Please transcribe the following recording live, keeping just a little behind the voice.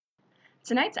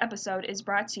Tonight's episode is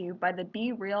brought to you by the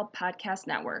Be Real Podcast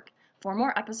Network. For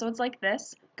more episodes like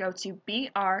this, go to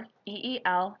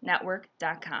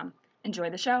BREELnetwork.com. Enjoy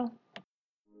the show.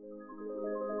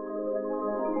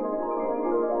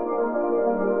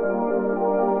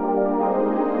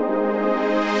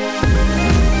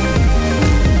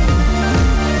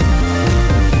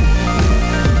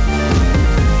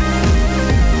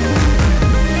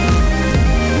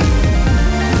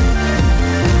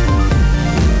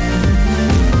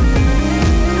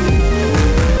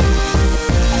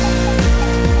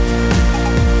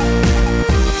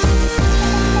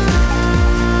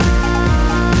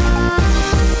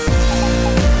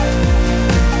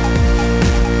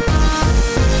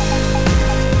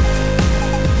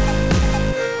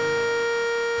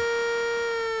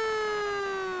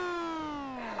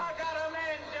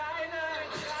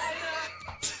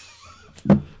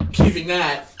 Keeping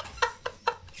that.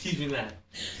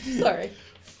 Sorry.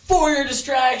 For your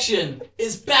distraction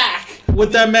is back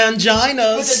with that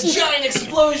manginas. With a giant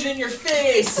explosion in your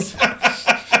face.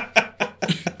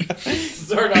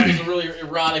 Zardoz is a really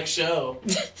erotic show.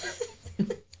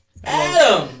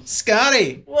 Adam!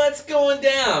 Scotty! What's going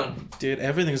down? Dude,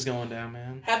 everything's going down,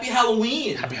 man. Happy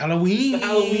Halloween! Happy Halloween! The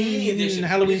Halloween edition.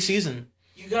 Halloween season.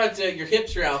 You got your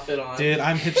hipster outfit on. Dude,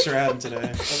 I'm hipster Adam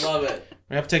today. I love it.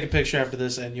 We have to take a picture after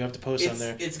this, and you have to post on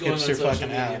there. It's going hipster on social fucking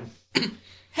media. Adam.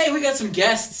 Hey, we got some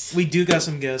guests. We do got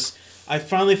some guests. I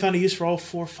finally found a use for all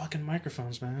 4 fucking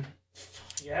microphones, man.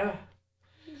 Yeah.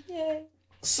 Yay.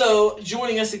 So,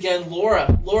 joining us again,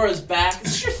 Laura. Laura's back.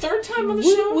 Is this your third time on the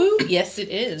show? Woo. Yes, it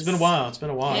is. It's been a while.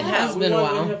 It has been a We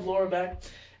while. want to have Laura back.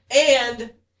 And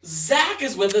Zach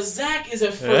is with us. Zach is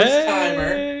a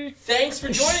first-timer. Thanks for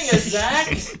joining us, Zach.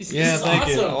 Yeah, thank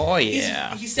you. Oh,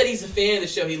 yeah. He said he's a fan of the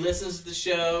show. He listens to the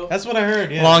show. That's what I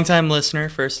heard, yeah. Long-time listener,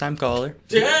 first-time caller.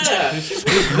 Yeah. Who's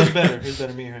better? Who's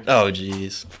better, me or him? Oh,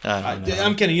 jeez. I don't know.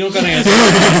 I'm kidding. You don't gotta answer.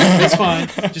 It's fine.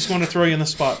 Just want to throw you in the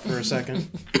spot for a second.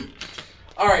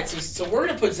 All right, so we're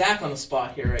going to put Zach on the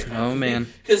spot here right now. Oh, man.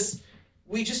 Because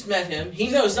we just met him. He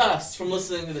knows us from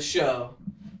listening to the show.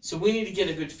 So we need to get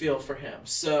a good feel for him.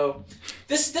 So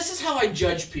this is how I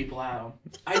judge people, Adam.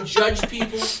 I judge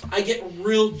people. I get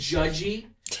real judgy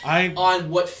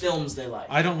on what films they like.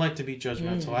 I don't like to be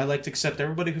judgmental. I like to accept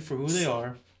everybody for who they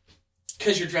are.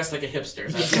 Because you're dressed like a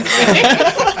hipster.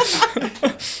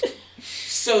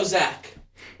 So, Zach,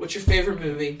 what's your favorite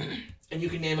movie? And you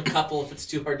can name a couple if it's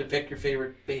too hard to pick your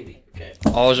favorite baby. Okay.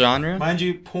 All genre? Mind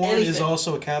you, porn Anything. is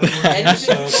also a category,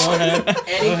 Anything. so go ahead.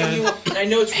 Anything you want. I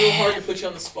know it's real hard to put you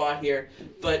on the spot here,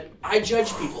 but I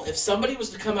judge people. If somebody was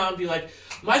to come out and be like,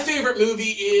 my favorite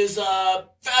movie is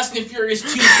Fast and Furious 2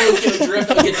 Tokyo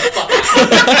Drift, and get the fuck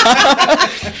out.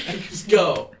 Just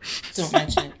go. Don't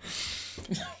mention it.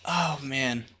 Oh,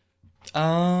 man.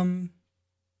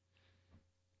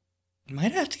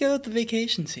 Might have to go with the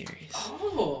Vacation series.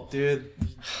 Oh. Dude,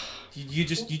 you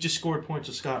just scored points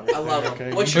with Scott right I love there, it.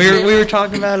 okay? What's your We favorite? were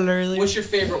talking about it earlier. What's your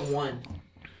favorite one?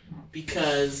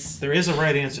 Because There is a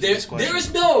right answer to this question.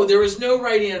 there is no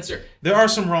right answer. There are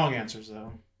some wrong answers,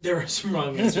 though. There are some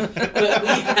wrong answers, but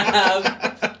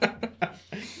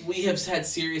we have had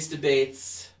serious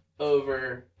debates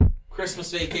over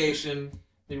Christmas Vacation,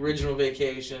 the original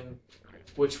Vacation,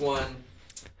 which one.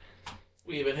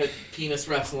 We even had penis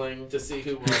wrestling to see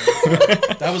who won.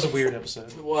 That was a weird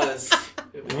episode. It was.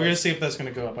 We're gonna see if that's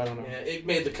gonna go up. I don't know. Yeah, it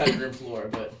made the cutting room floor,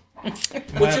 but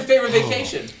what's your favorite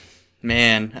vacation?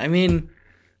 Man, I mean,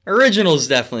 original's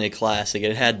definitely a classic.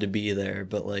 It had to be there,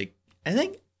 but, like, I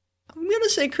think I'm going to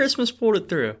say Christmas pulled it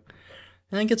through.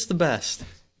 I think it's the best.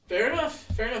 Fair enough.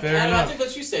 Fair I enough. think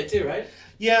that's what you say too, right?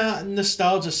 Yeah,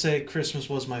 nostalgia say Christmas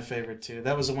was my favorite too.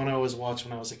 That was the one I always watched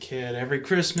when I was a kid. Every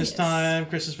Christmas time,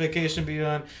 Christmas Vacation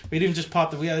beyond. We didn't just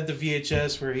pop we had the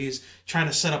VHS where he's trying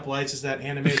to set up lights as that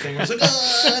animated thing where he's like,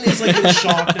 ah, and he's like getting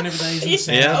shocked and everything. He's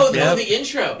insane. Yeah. Oh, the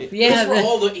intro. Yeah, Those were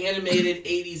all the animated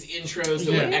 80s intros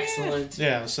that Yeah. were excellent.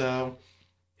 Yeah, so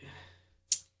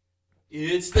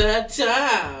It's that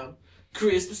time.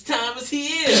 Christmas time is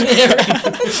here.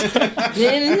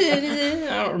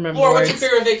 I don't remember Laura, what's your words.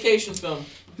 favorite vacation film?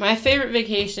 My favorite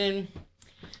vacation,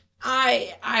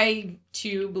 I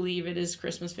too believe it is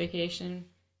Christmas Vacation.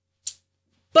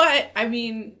 But, I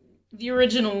mean, the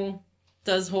original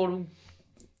does hold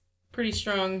pretty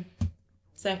strong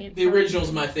second. The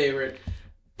original's my favorite.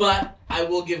 But I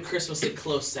will give Christmas a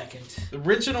close second. the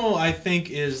original I think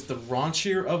is the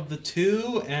raunchier of the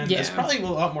two, and it's Yeah. probably a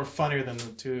lot more funnier than the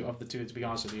two, to be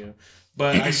honest with you.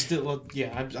 But I still,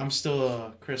 I'm still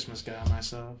a Christmas guy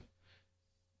myself.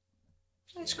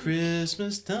 It's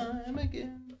Christmas time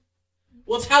again.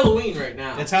 Well, it's Halloween right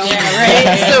now. It's Halloween. Yeah,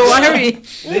 right. So why are we?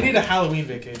 They need a Halloween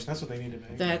vacation. That's what they need to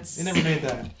make. That's. They never made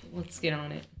that. Let's get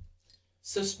on it.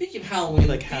 So speaking of Halloween,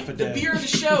 Like half a the day. beer of the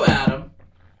show, Adam.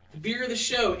 The beer of the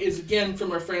show is again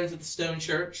from our friends at the Stone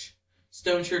Church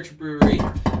Brewery.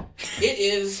 It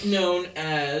is known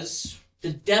as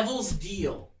the Devil's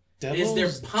Deal. It is their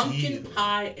pumpkin Deal.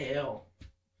 pie ale.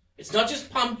 It's not just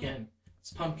pumpkin;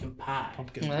 it's pumpkin pie.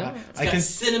 Pumpkin Well, pie. It's got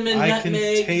cinnamon, I can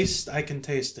nutmeg. taste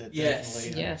it. Yes.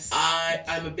 Definitely. Yes.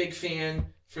 I'm a big fan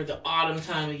for the autumn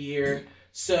time of year.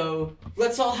 So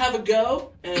let's all have a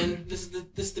go, and this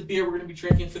is the beer we're going to be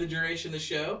drinking for the duration of the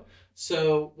show.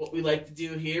 So what we like to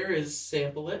do here is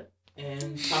sample it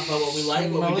and talk about what we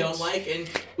like, what we don't like, and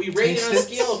we rate it on a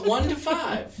Taste it. scale of 1 to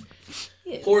 5.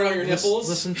 Yes. Pour it on your nipples.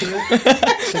 Listen to it.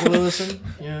 Take a little listen.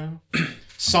 Yeah.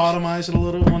 Sodomize it a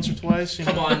little once or twice. You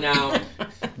know? Come on now.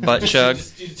 Butt chug.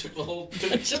 You took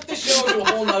the show to a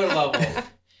whole nother level.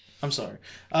 I'm sorry.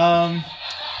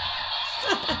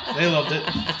 They loved it.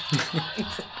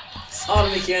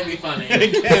 Sodomy can be funny.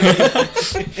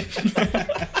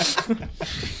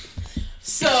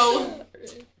 So,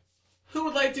 who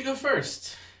would like to go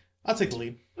first? I'll take the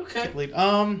lead. Okay. Take the lead.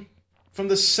 From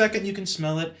the second you can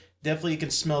smell it, definitely you can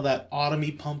smell that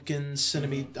autumny pumpkin,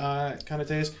 cinnamon kind of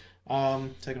taste.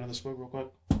 Take another smoke real quick.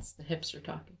 It's the hipster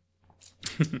talking.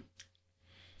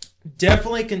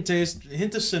 Definitely can taste a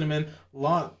hint of cinnamon,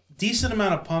 decent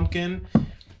amount of pumpkin.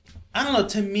 I don't know.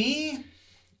 To me,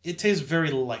 it tastes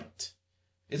very light.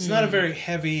 It's not a very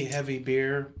heavy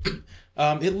beer.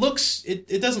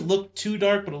 It doesn't look too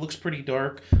dark, but it looks pretty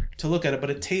dark to look at it. But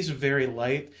it tastes very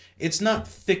light. It's not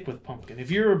thick with pumpkin. If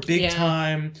you're a big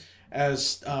time,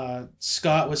 as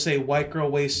Scott would say, white girl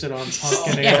wasted on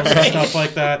pumpkin ales and stuff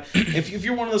like that. If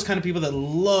you're one of those kind of people that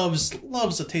loves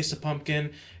the taste of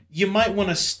pumpkin, you might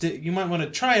want to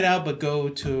try it out, but go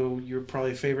to your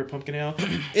probably favorite pumpkin ale.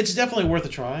 It's definitely worth a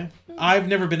try. I've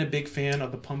never been a big fan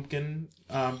of the pumpkin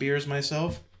beers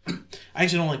myself. I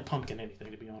actually don't like pumpkin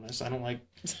anything, to be honest. I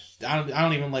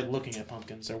don't even like looking at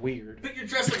pumpkins. They're weird. But you're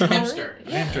dressed like a hipster.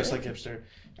 I am dressed like hipster.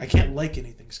 I can't like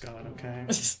anything, Scott. Okay,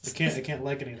 I can't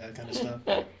like any of that kind of stuff.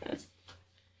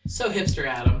 So, hipster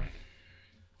Adam,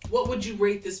 what would you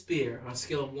rate this beer on a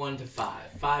scale of 1 to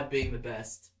 5? 5 being the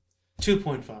best.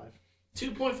 2.5.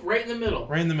 2 point, right in the middle.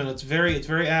 Right in the middle. It's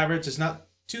very average. It's not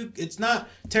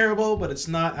terrible, but it's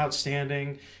not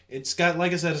outstanding. It's got,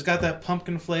 like I said, it's got that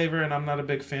pumpkin flavor, and I'm not a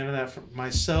big fan of that for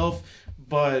myself.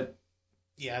 But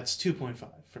yeah, it's 2.5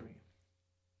 for me.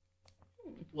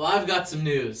 Well, I've got some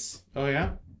news. Oh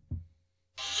yeah.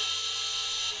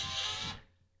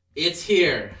 It's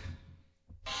here.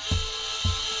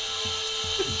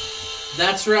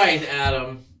 That's right,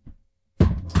 Adam.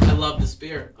 I love this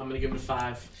beer. I'm gonna give it a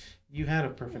 5. You had a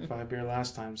perfect 5 beer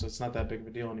last time, so it's not that big of a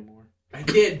deal anymore. I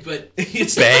did, but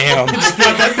It's Bam. not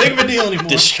that big of a deal anymore.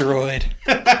 Destroyed.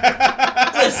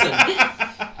 listen.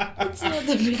 It's not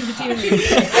the big of a deal.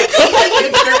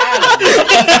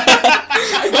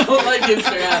 I don't like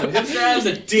hipster Adam. Hipster Adam's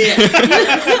a dick.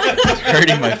 It's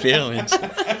hurting my feelings.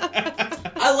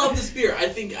 I love this beer. I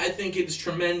think it's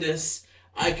tremendous.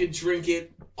 I could drink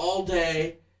it all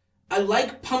day. I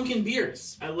like pumpkin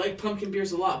beers. I like pumpkin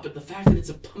beers a lot, but the fact that it's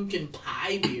a pumpkin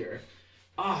pie beer,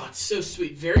 oh, it's so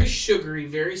sweet. Very sugary,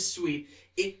 very sweet.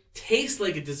 It tastes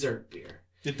like a dessert beer.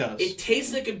 It does. It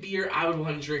tastes like a beer I would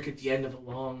want to drink at the end of a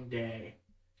long day.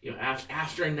 You know,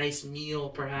 after a nice meal,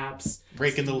 perhaps.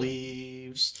 Raking the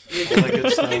leaves. All that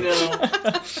good stuff. You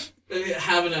know,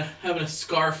 having a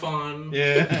scarf on.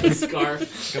 Yeah. A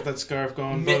scarf. Got that scarf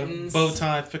going. Mittens. Bow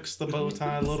tie. Fix the bow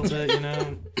tie a little bit, you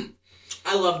know.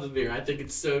 I love the beer. I think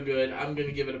it's so good. I'm going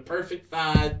to give it a perfect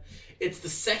 5. It's the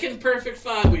second perfect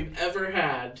 5 we've ever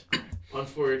had on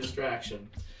For Your Distraction.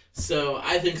 So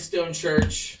I think Stone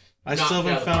Church. I still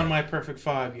haven't found my perfect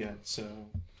 5 yet, so.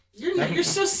 You're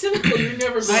so cynical. You're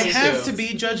never going to. I have to be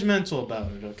judgmental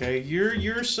about it, okay?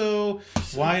 You're so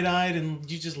wide-eyed and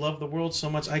you just love the world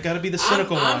so much. I got to be the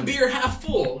cynical one. I'm beer half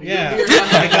full. You're Yeah, beer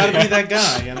half I got to be that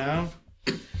guy, you know.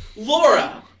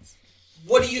 Laura,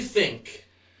 what do you think?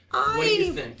 What do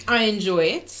you think? I enjoy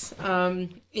it.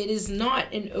 It is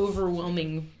not an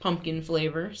overwhelming pumpkin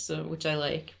flavor, which I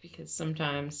like because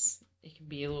sometimes it can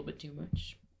be a little bit too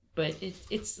much. But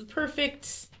it's the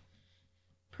perfect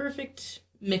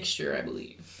mixture, I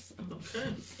believe.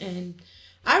 Okay. And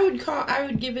I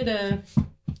would give it a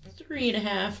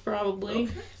 3.5 probably.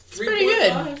 Okay. It's pretty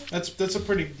good. That's a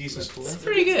pretty decent score. It's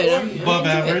pretty good. Above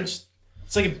average.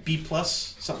 It's like a B+,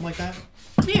 something like that.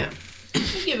 Yeah.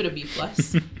 I'd give it a B+.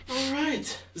 All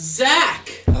right,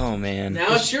 Zach. Oh man.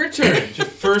 Now it's your turn. Your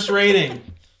first rating.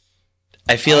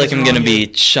 I feel like Eyes I'm are gonna on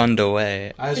be shunned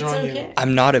away. Eyes It's are on okay. you.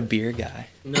 I'm not a beer guy.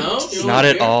 No, you don't Not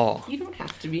like at beer? all. You don't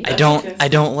have to be. I don't. okay. I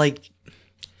don't like.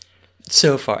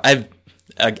 So far, I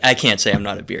can't say I'm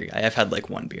not a beer guy. I've had like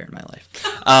one beer in my life.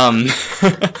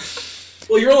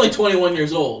 Well, you're only 21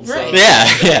 years old. So. Right.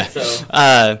 Yeah. So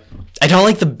I don't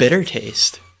like the bitter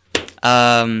taste.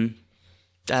 I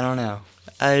don't know.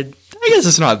 I guess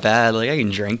it's not bad. Like I can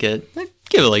drink it. I'd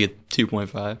give it like a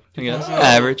 2.5. I guess Oh.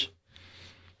 average.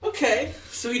 okay,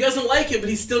 so he doesn't like it, but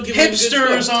he's still giving it a good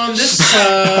Hipsters score. on this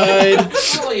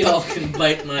side. All y'all can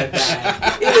bite my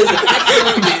back. It is an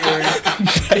excellent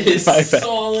beer. It is My bad.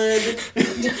 solid.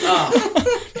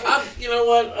 You know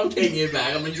what? I'm taking it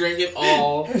back. I'm gonna drink it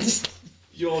all.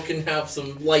 You all can have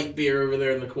some light beer over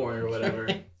there in the corner or whatever.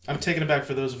 I'm taking it back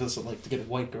for those of us that like to get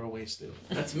white girl wasted.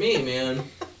 That's me, man.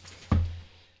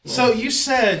 So you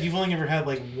said you've only ever had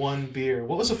like one beer.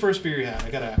 What was the first beer you had? I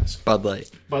gotta ask. Bud Light.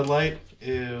 Bud Light?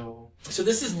 Ew.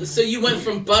 So you went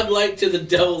from Bud Light to the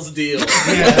Devil's Deal. Yeah.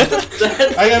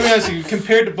 That- I gotta ask you,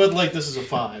 compared to Bud Light, this is a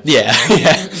 5. Yeah.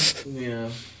 Yeah. yeah,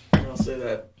 I'll say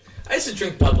that. I used to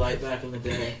drink Bud Light back in the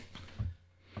day.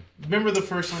 Remember the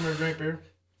first time I drank beer?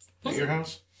 At your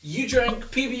house? You drank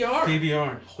PBR. PBR.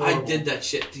 I Horrible. did that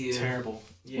shit to you. Terrible.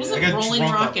 Yeah. Was I it got Rolling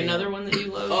drunk Rock off it. another one that you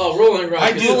love? Oh, Rolling Rock. I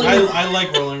is do. the- I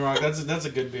like Rolling Rock. That's a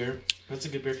good beer. That's a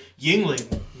good beer. Yingling.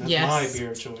 That's Yes. my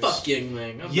beer of choice. Fuck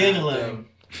Yingling. I'm Yingling.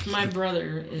 My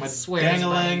brother My swears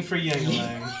dangalang by for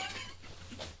Yangling.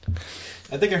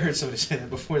 I think I heard somebody say that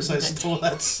before, so I stole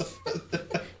that.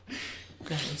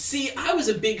 Nice. See, I was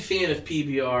a big fan of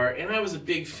PBR, and I was a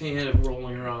big fan of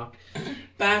Rolling Rock.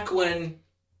 Back when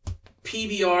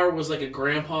PBR was like a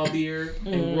grandpa beer,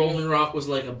 and Rolling Rock was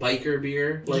like a biker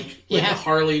beer, like a Yeah.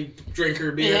 Harley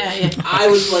drinker beer. Yeah. I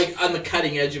was like on the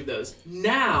cutting edge of those.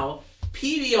 Now,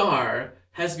 PBR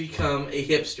has become a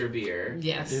hipster beer.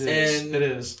 Yes. It is. And- It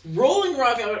is. Rolling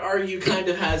Rock, I would argue, kind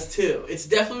of has too. It's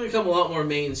definitely become a lot more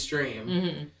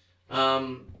mainstream.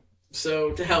 hmm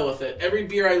So to hell with it. Every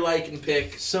beer I like and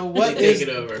pick. So what Take is it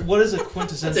over. what is a That's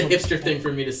quintessential? a hipster thing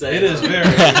for me to say. It is very.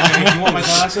 Hey, you want my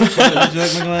glasses? Would you like my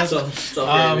It's glasses? all, it's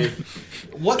all gravy.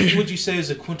 What would you say is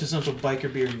a quintessential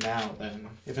biker beer now? Then,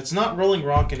 if it's not Rolling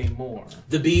Rock anymore,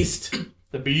 The Beast.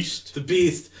 the Beast. The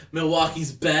Beast.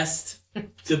 Milwaukee's best.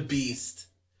 The Beast.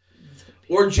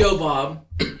 Or Joe Bob.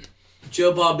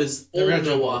 Joe Bob is old Never had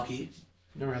Joe Bob. Milwaukee.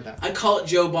 Never had that. I call it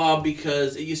Joe Bob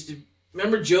because it used to...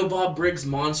 Remember Joe Bob Briggs'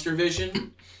 Monster Vision?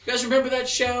 You guys remember that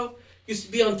show? Used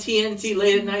to be on TNT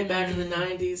late at night back in the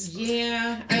 90s.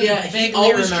 Yeah. Yeah, he vaguely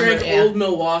always remember, drank yeah. Old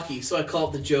Milwaukee, so I call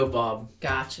it the Joe Bob.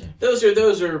 Gotcha. Those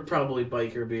are probably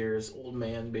biker beers, old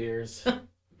man beers.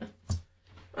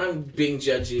 I'm being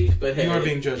judgy, but hey, You are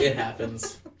being judgy. It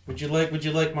happens. Would you like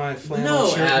my flannel No,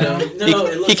 shirt? Adam. now? No,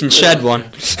 it looks He can good shed on one. you.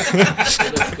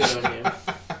 It looks good on you.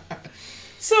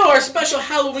 So our special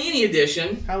Halloweeny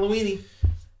edition. Halloweeny.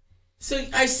 So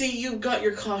I see you've got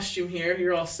your costume here.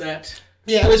 You're all set.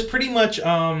 Yeah, it was pretty much.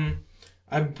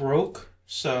 I broke,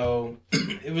 so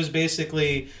it was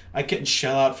basically I couldn't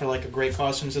shell out for like a great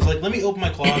costume. So it's like, let me open my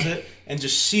closet and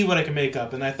just see what I can make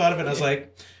up. And I thought of it. I was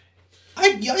like,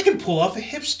 I can pull off a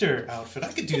hipster outfit.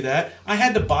 I could do that. I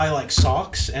had to buy like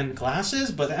socks and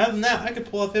glasses, but other than that, I could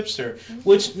pull off hipster,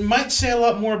 which might say a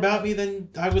lot more about me than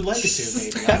I would like it to.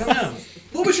 Maybe I don't know.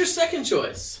 What was your second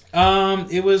choice?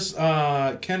 It was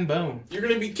Ken Bone. You're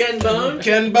gonna be Ken Bone.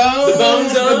 Ken Bone, The Bone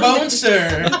Zone? the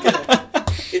Bonester.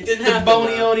 It didn't The happen.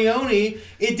 Boney though. Oni Oni.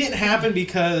 It didn't happen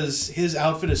because his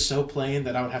outfit is so plain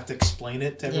that I would have to explain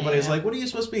it to everybody. It's Yeah. like, what are you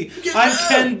supposed to be? Ken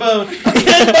I'm Bone. Ken Bone. I'm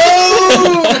Ken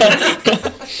Bone!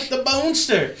 The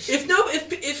Bonester.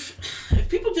 If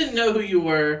people didn't know who you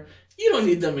were, you don't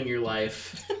need them in your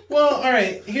life. Well, all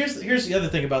right. Here's the other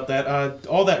thing about that.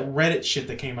 All that Reddit shit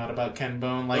that came out about Ken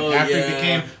Bone, like Oh, after yeah. he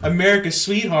became America's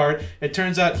sweetheart, it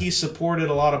turns out he supported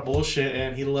a lot of bullshit,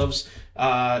 and he loves.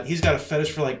 He's got a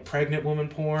fetish for like pregnant woman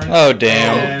porn. Oh,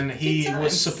 damn. And he Good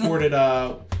was times. supported.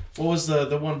 What was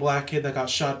the one black kid that got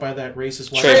shot by that racist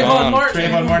white Trayvon. guy? Martin.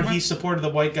 Trayvon Martin. He supported the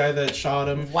white guy that shot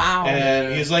him. Wow.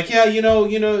 And he's like, yeah, you know,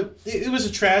 it was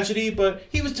a tragedy, but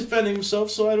he was defending himself,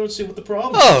 so I don't see what the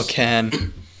problem Oh, is.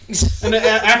 Ken. And then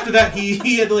after that,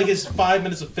 he had like his 5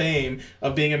 minutes of fame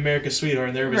of being America's sweetheart,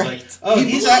 and everybody's Right. like, oh,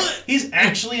 He blew it. he's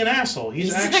actually an asshole.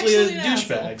 He's actually a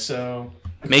douchebag. So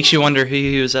Makes you wonder who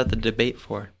he was at the debate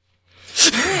for.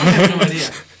 I have no idea.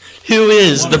 Who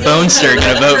is the Bonester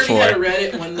gonna vote He had a for?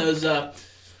 Reddit when those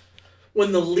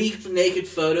when the leaked naked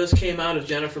photos came out of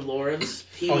Jennifer Lawrence,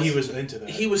 he was into that.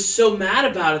 He was so mad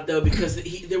about it though because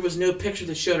there was no picture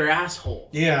that showed her asshole.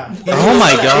 Yeah. Oh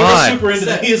my He was god. super into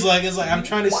that. He's like, I'm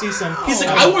trying to see some. He's like,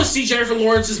 I want to see Jennifer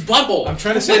Lawrence's butthole. I'm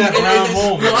trying to see that brown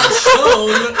hole. It's not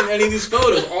shown in any of these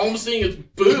photos. All I'm seeing is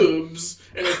boobs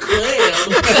and a clam.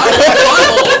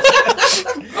 I want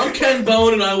butthole. I'm Ken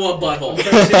Bone and I want butthole. I'm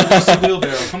trying to see Rusty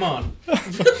Wheelbarrow. Come on.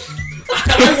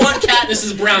 I want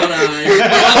Katniss's brown eye.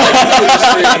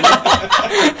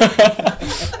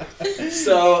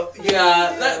 So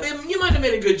yeah, you might have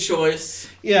made a good choice.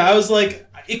 Yeah, I was like,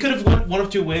 it could have went one of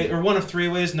two ways, or one of three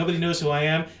ways. Nobody knows who I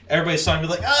am. Everybody saw me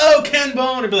like, oh, Ken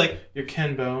Bone. I'd be like, you're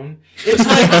Ken Bone.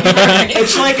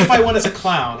 It's like if I went as a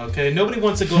clown, okay? Nobody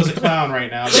wants to go as a clown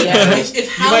right now. Yeah.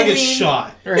 If You might get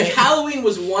shot. Right. If Halloween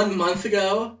was 1 month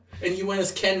ago and you went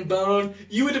as Ken Bone,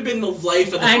 you would have been the life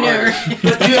of the I know. party.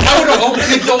 Dude, I would have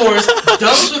opened the doors,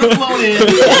 doves would have flown in,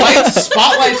 lights,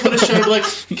 spotlights would have shone, like,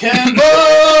 Ken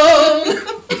Bone!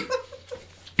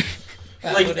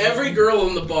 Like every girl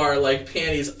in the bar, like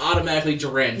panties automatically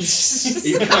drenched.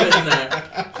 You come in there,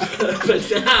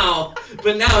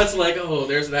 but now it's like, oh,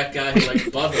 there's that guy who likes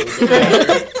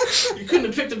buttholes. You couldn't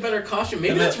have picked a better costume.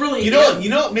 Maybe that's really You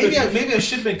know, maybe I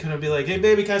should have been kind of be like, hey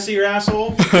baby, can I see your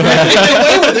asshole? I get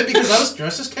away with it because I was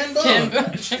dressed as Ken Bone.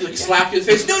 like slap you in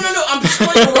the face. No, I'm just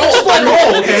playing a role. Playing a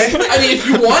role, okay? I mean, if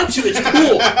you want to, it's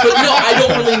cool. But no, I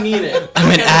don't really mean it. I'm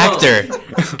an Ken actor. Bone.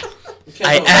 Ken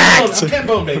I Bone. act. I'm Ken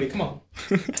Bone, baby, come on.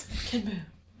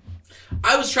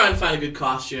 I was trying to find a good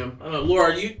costume. I don't know,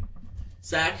 Laura,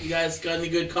 Zach, you guys got any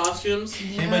good costumes?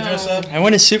 Anybody dress up? I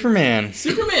went as Superman.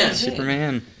 Superman.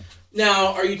 Superman.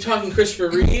 Now, are you talking Christopher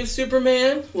Reeve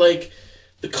Superman? Like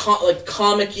the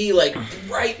comic-y, like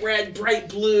bright red, bright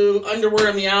blue, underwear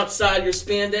on the outside, your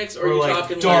spandex, or are Or you like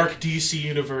talking dark DC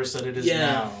universe that it is Yeah.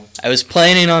 now. I was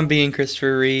planning on being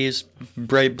Christopher Reeves,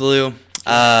 bright blue.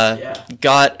 Yeah.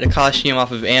 Got a costume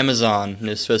off of Amazon. It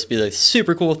was supposed to be like a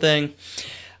super cool thing.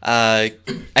 I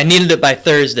needed it by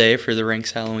Thursday for the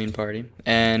Rinks Halloween party,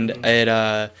 and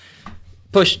it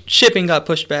shipping got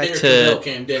pushed back Henry to Cavill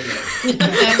came, didn't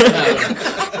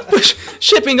it?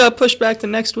 shipping got pushed back to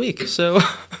next week. So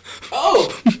Oh,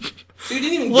 so you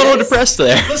didn't even a little get it? depressed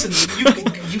there. Listen,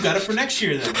 you got it for next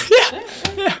year then.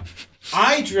 Yeah.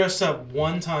 I dressed up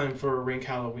one time for a Rink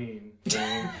Halloween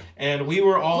thing, and we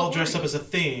were all dressed up as a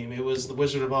theme. It was the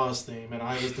Wizard of Oz theme, and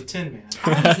I was the Tin Man.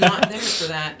 I was not there for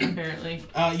that, apparently.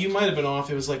 You might have been off.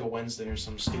 It was like a Wednesday or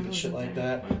some stupid shit like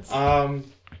that. there.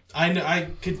 I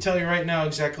could tell you right now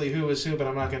exactly who is who, but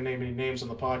I'm not going to name any names on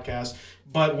the podcast.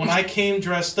 But when I came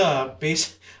dressed up,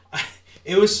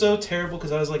 it was so terrible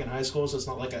because I was like in high school, so it's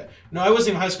not like I wasn't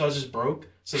even in high school. I was just broke,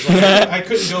 so it's like I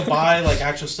couldn't go buy like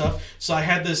actual stuff. So I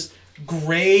had this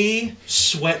gray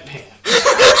sweatpants,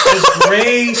 this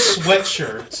gray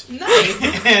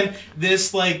sweatshirt, and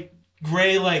this like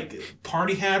gray like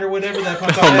party hat or whatever that.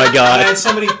 Oh my God. I had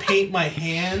somebody paint my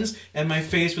hands and my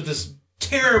face with this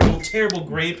terrible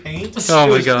gray paint. Oh It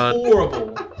my was God.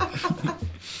 horrible.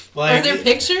 Like, Are there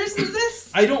pictures of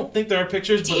this? I don't think there are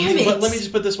pictures, but Damn it. let me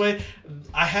just put it this way: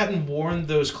 I hadn't worn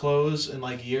those clothes in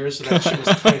like years, so that shit was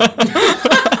tight.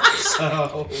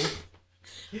 So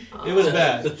it was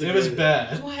bad. It was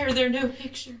bad. Why are there no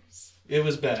pictures? It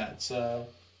was bad. So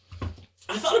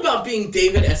I thought about being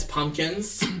David S.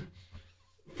 Pumpkins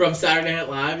from Saturday Night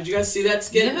Live. Did you guys see that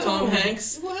skit? No. Tom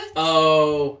Hanks. What?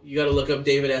 Oh, you got to look up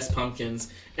David S. Pumpkins.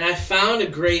 And I found a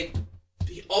great.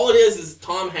 All it is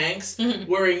Tom Hanks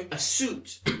wearing a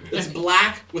suit that's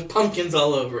black with pumpkins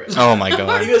all over it. Oh my And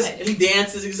God. he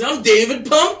dances. He goes, "I'm David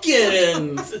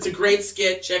Pumpkins." It's a great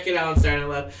skit. Check it out on Saturday Night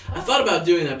Live. I thought about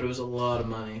doing that, but it was a lot of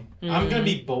money. I'm gonna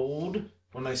be bold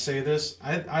when I say this.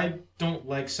 I don't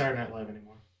like Saturday Night Live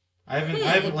anymore. I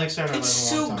haven't liked Saturday Night Live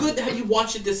It's in a long so time. good. Have you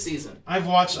watched it this season? I've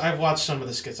watched some of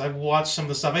the skits. I've watched some of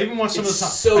the stuff. I even watched some It's of the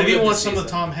so I even good watched this some of the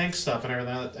season. Tom Hanks stuff and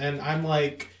everything. And I'm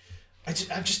like, I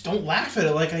just don't laugh at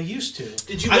it like I used to.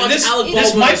 Did you watch Alec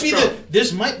this Baldwin might as be Trump?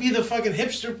 this might be the fucking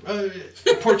hipster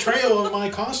portrayal of my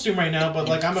costume right now, but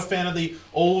like I'm a fan of the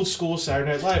old school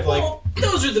Saturday Night Live. Like Well,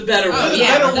 those are the better ones. the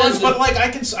yeah, better those ones, are- but like I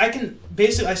can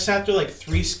basically I sat through like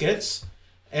 3 skits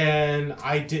and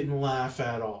I didn't laugh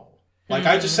at all. Like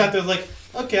I just sat there like,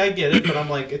 okay, I get it, but I'm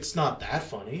like, it's not that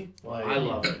funny. Like I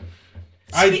love it.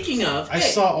 I- Speaking of, I hey,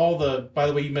 saw all the. By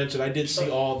the way, you mentioned I did see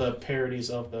all the parodies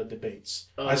of the debates.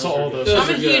 Oh, I saw those are all good. those. Those I'm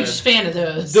a are good. huge fan of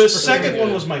those. The for second sure.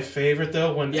 one was my favorite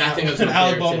though. When Yeah, I think it was when my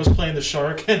Alec favorite, Baldwin too. was playing the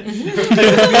shark. And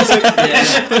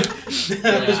Yeah.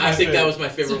 That was my I think that favorite. was my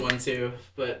favorite one too.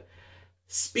 But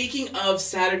speaking of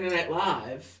Saturday Night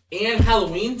Live and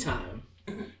Halloween time,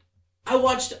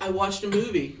 I watched a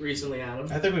movie recently, Adam.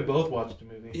 I think we both watched a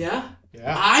movie. Yeah?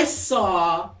 Yeah. I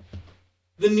saw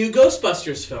the new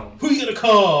Ghostbusters film. Who you gonna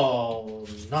call?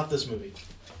 Not this movie.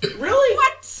 Really?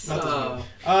 What? Not this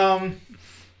movie.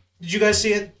 Did you guys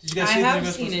see it? Did you guys I see have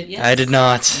the seen it, yes. I did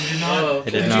not. You did not? Oh, I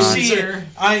did Did not. you see it? Sir.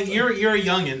 You're a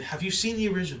youngin. Have you seen the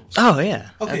originals? Oh yeah,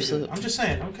 Okay, absolutely. good. I'm just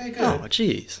saying. Okay, good. Oh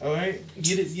jeez. All right.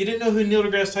 You didn't know who Neil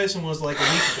deGrasse Tyson was like a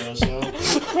week ago, so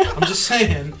I'm just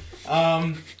saying.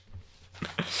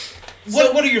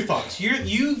 What are your thoughts?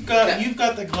 You've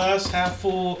got the glass half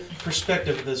full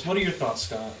perspective of this. What are your thoughts,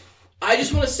 Scott? I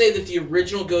just want to say that the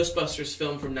original Ghostbusters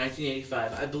film from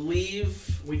 1985, I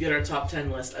believe we did our top 10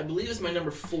 list. I believe it's my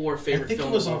number 4 I favorite think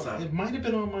film it was of all on. time. It might have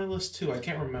been on my list too. I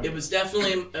can't remember. It was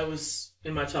definitely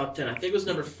in my top 10. I think it was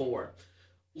number 4.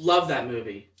 Love that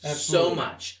movie Absolutely. so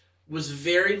much. Was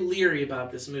very leery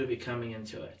about this movie coming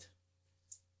into it.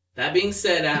 That being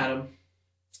said, Adam,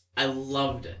 I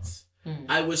loved it.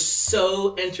 I was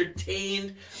so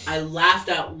entertained. I laughed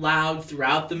out loud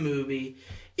throughout the movie.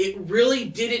 It really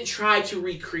didn't try to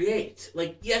recreate.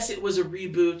 Like, yes, it was a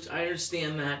reboot. I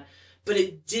understand that. But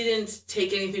it didn't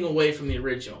take anything away from the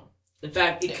original. In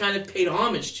fact, it kind of paid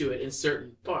homage to it in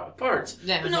certain parts.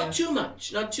 Yeah, But not too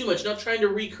much. Not too much. Not trying to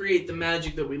recreate the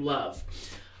magic that we love.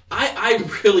 I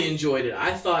really enjoyed it.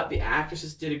 I thought the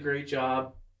actresses did a great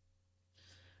job.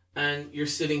 And you're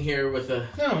sitting here with a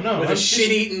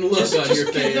shit-eaten look on your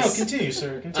face. No, continue,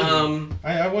 sir. Continue.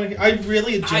 I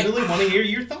really genuinely want to hear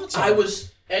your thoughts on it. I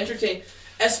was entertained.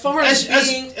 As far as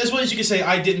being... As well as you can say,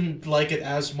 I didn't like it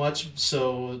as much,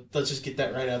 so let's just get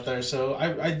that right out there. So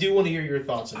I do want to hear your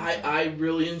thoughts on it. I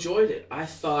really enjoyed it. I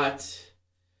thought...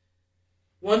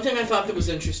 One thing I thought that was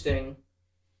interesting,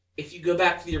 if you go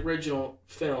back to the original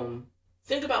film,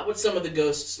 think about what some of the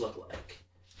ghosts look like.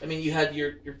 I mean, you had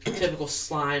your typical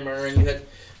Slimer, and you had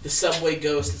the subway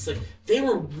ghost. It's like, they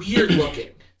were weird looking.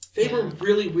 They were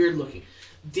really weird looking.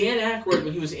 Dan Aykroyd,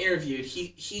 when he was interviewed,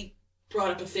 he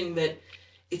brought up a thing that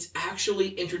it's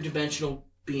actually interdimensional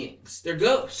beings. They're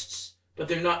ghosts, but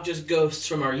they're not just ghosts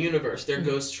from our universe. They're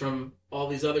ghosts from all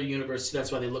these other universes.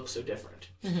 That's why they look so different.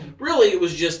 Really, it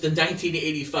was just the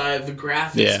 1985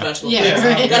 graphic special effects.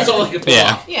 right. That's all I could pull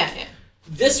off. Yeah.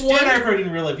 This one... Dan Aykroyd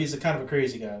didn't realize he's a kind of a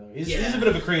crazy guy, though. He's a bit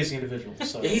of a crazy individual.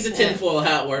 So. Yeah, he's a tinfoil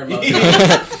hat wearing.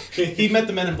 He met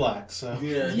the Men in Black, so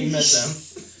he met them.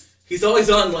 He's always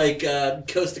on like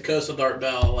Coast to Coast with Art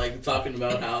Bell, like talking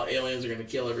about how aliens are going to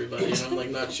kill everybody, and I'm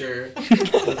like not sure.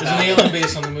 There's an alien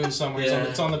base on the moon somewhere. Yeah.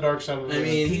 It's on the dark side of the moon. I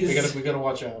mean, we gotta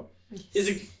watch out.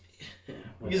 He's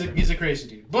He's a crazy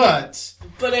dude, but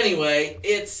anyway,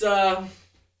 it's a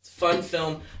fun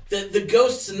film. The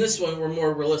ghosts in this one were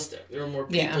more realistic. They were more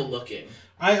people looking.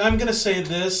 I'm gonna say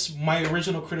this. My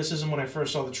original criticism when I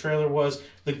first saw the trailer was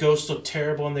the ghosts looked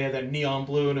terrible and they had that neon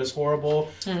blue and it was horrible.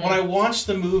 When I watched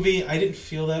the movie, I didn't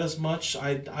feel that as much.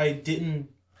 I didn't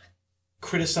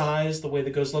criticize the way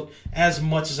the ghosts looked as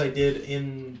much as I did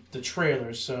in the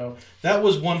trailer. So that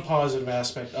was one positive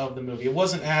aspect of the movie. It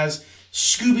wasn't as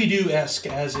Scooby-Doo-esque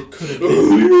as it could have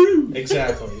been.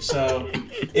 Exactly. So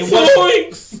it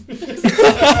was.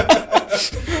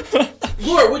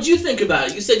 Laura, what'd you think about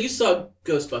it? You said you saw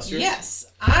Ghostbusters.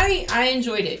 Yes, I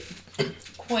enjoyed it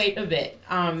quite a bit.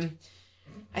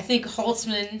 I think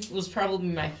Holtzman was probably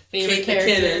my favorite Kate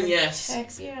character. McKinnon, yes.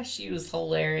 Hex, yeah, she was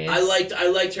hilarious. I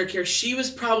liked her character. She was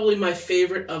probably my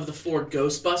favorite of the 4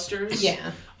 Ghostbusters.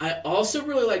 Yeah. I also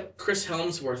really liked Chris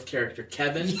Helmsworth's character,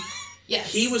 Kevin.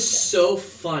 Yes. He was so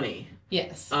funny.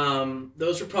 Yes.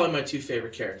 Those were probably my 2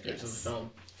 favorite characters in the film.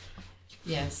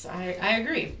 Yes, I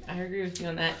agree. I agree with you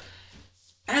on that.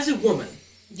 As a woman,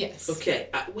 Yes. okay,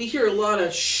 we hear a lot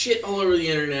of shit all over the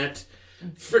internet,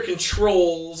 freaking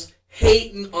trolls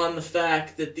hating on the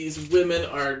fact that these women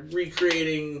are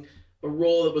recreating a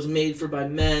role that was made for by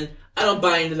men. I don't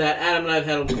buy into that. Adam and I have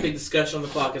had a big discussion on the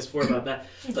podcast before about that.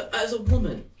 But as a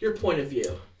woman, your point of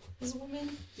view. As a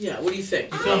woman? Yeah, what do you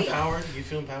think? You feel empowered? You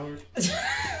feel empowered?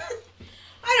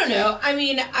 I don't know. I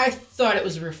mean, I thought it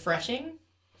was refreshing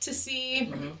to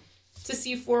see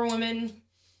 4 women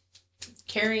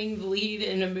carrying the lead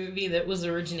in a movie that was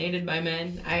originated by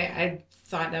men. I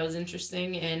thought that was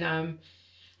interesting, and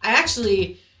I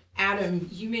actually, Adam,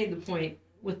 you made the point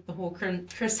with the whole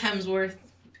Chris Hemsworth.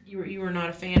 You were not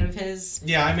a fan of his.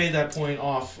 Yeah, I made that point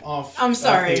off. I'm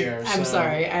sorry. Off the air, I'm so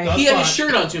sorry. He had his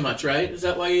shirt on too much, right? Is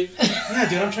that why you... Yeah,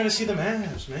 dude, I'm trying to see the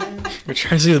abs, man. We're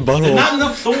trying to see the There's butthole. not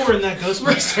enough Thor in that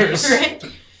Ghostbusters. Right?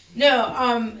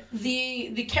 No,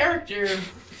 the character,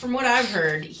 from what I've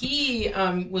heard, he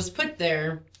was put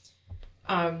there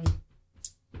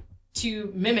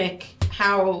to mimic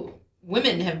how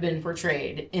women have been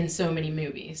portrayed in so many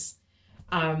movies.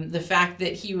 The fact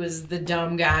that he was the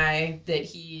dumb guy, that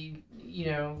he,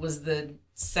 was the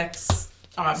sex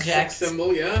object. Sex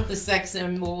symbol, yeah. The sex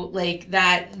symbol. Like,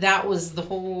 that was the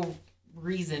whole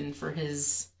reason for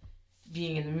his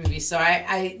being in the movie. So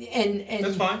and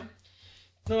That's fine.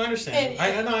 No, I understand.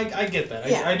 I get that.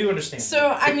 Yeah. I do understand. So,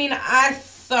 I mean, I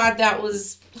thought that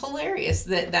was hilarious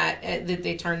that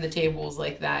they turned the tables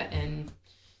like that, and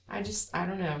I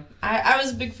don't know. I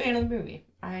was a big fan of the movie.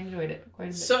 I enjoyed it quite a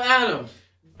bit. So, Adam,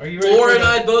 Are you ready? Laura for and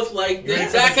I both liked You ready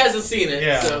it. for Zach the- hasn't seen it,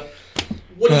 Yeah. so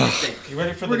what do you think? You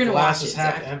ready for We're the gonna glass watch is it,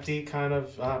 half Zach. empty kind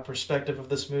of perspective of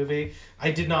this movie? I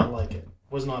did not like it.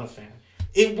 Was not a fan.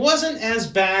 It wasn't as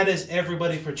bad as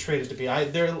everybody portrayed it to be.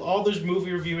 All those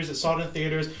movie reviewers that saw it in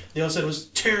theaters, they all said it was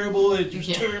terrible. It was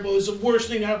terrible. It was the worst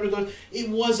thing that happened to go. It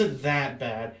wasn't that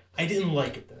bad. I didn't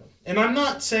like it though. And I'm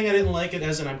not saying I didn't like it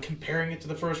as in I'm comparing it to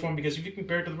the first one, because if you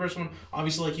compare it to the first one,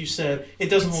 obviously, like you said, it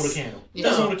doesn't hold a candle. It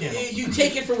doesn't hold a candle. You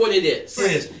take it for what it is.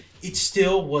 It is. It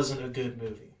still wasn't a good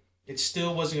movie. It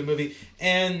still wasn't a good movie.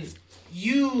 And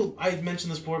I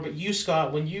mentioned this before, but you,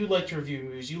 Scott, when you like to review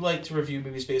movies, you like to review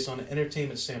movies based on an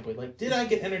entertainment standpoint. Like, did I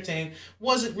get entertained?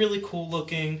 Was it really cool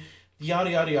looking? Yada,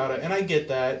 yada, yada. And I get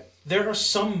that. There are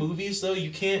some movies, though,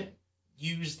 you can't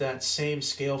use that same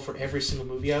scale for every single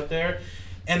movie out there.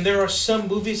 And there are some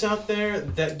movies out there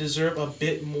that deserve a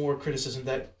bit more criticism.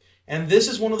 And this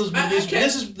is one of those movies. Okay.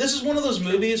 This is one of those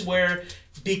movies where,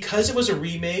 because it was a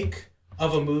remake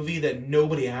of a movie that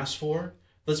nobody asked for.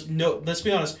 Let's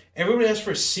be honest. Everybody asked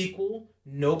for a sequel.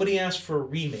 Nobody asked for a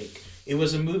remake. It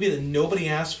was a movie that nobody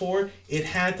asked for. It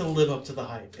had to live up to the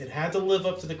hype. It had to live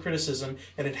up to the criticism,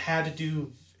 and it had to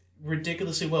do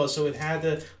ridiculously well. So it had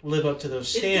to live up to those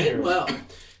standards. It did well.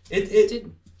 It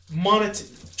did.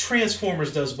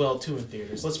 Transformers does well too in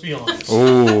theaters. Let's be honest.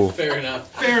 Ooh. Fair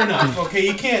enough. Fair enough. Okay,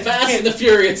 you can't. Fast you and can't the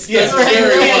Furious does yeah,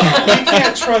 very well. you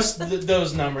can't trust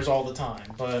those numbers all the time,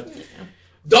 but.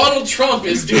 Donald Trump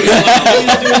is doing well.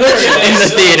 He's doing very well. In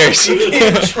the theaters. You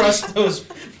can't trust those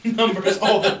numbers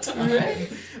all the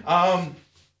time.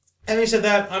 Having said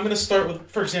that, I'm going to start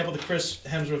with, for example, the Chris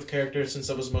Hemsworth character, since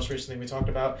that was the most recent thing we talked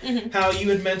about. Mm-hmm. How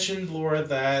you had mentioned, Laura,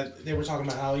 that they were talking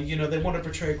about how, they want to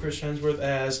portray Chris Hemsworth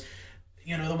as,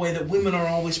 the way that women are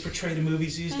always portrayed in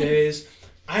movies these days.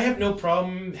 I have no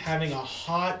problem having a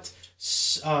hot,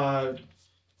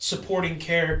 supporting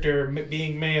character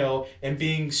being male and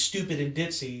being stupid and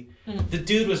ditzy. The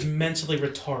dude was mentally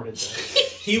retarded, though.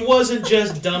 He wasn't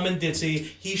just dumb and ditzy.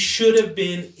 He should have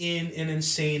been in an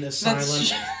insane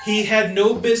asylum. He had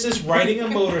no business riding a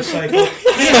motorcycle.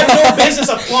 He had no business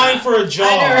applying for a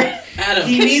job. Adam,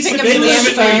 He needs to they be live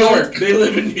in New York. They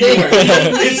live in New York.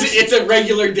 It's a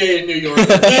regular day in New York.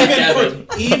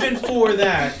 Even for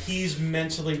that, he's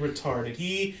mentally retarded.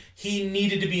 He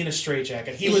needed to be in a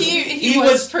straitjacket. He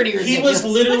was pretty ridiculous. He was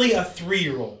literally a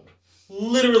 3-year-old.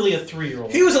 Literally a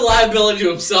 3-year-old. He was a liability to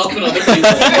himself and other people.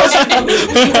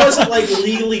 He wasn't like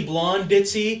Legally Blonde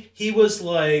ditzy. He was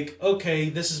like, okay,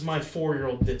 this is my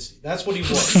 4-year-old ditzy. That's what he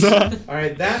was. All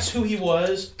right, that's who he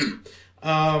was.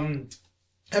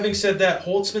 Having said that,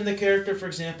 Holtzman, the character, for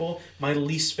example, my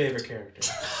least favorite character,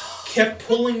 kept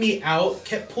pulling me out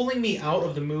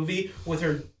of the movie with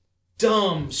her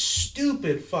dumb,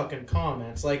 stupid fucking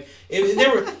comments. Like, they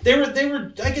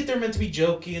were. I get they're meant to be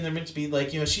jokey and they're meant to be like,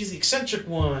 she's the eccentric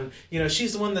one.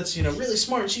 She's the one that's really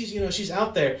smart. She's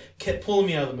out there. Kept pulling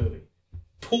me out of the movie.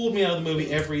 Pulled me out of the movie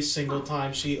every single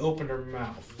time she opened her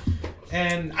mouth.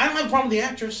 And I don't have a problem with the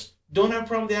actress. Don't have a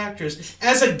problem with the actress.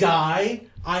 As a guy,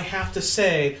 I have to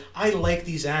say I like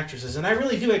these actresses, and I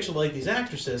really do actually like these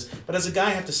actresses. But as a guy,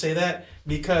 I have to say that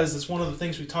because it's one of the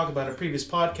things we talked about in a previous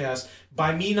podcast.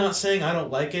 By me not saying I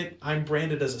don't like it, I'm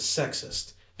branded as a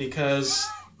sexist because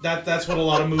that's what a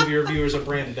lot of movie reviewers are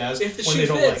branded as If the when shoe they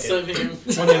don't fits, like it. I mean.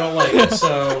 When they don't like it,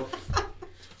 so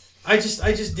I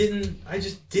just didn't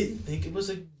think it was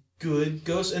a good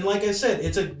Ghost. And like I said,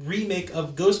 it's a remake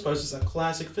of Ghostbusters, a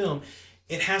classic film.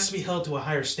 It has to be held to a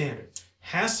higher standard.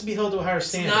 It's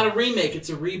not a remake, it's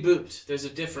a reboot. There's a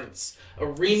difference. A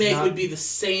remake would be the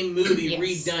same movie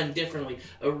redone differently.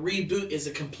 A reboot is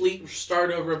a complete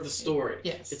start over of the story.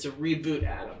 Yes. It's a reboot,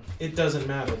 Adam. It doesn't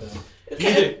matter though.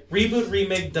 Okay. Either reboot,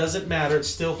 remake doesn't matter. It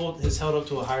still is held up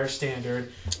to a higher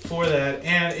standard for that,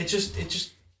 and it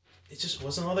just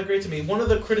wasn't all that great to me. One of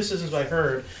the criticisms I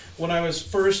heard when I was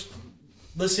first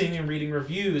listening and reading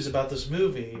reviews about this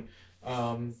movie,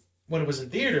 when it was in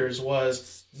theaters,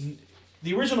 was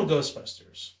the original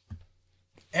Ghostbusters.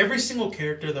 Every single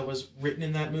character that was written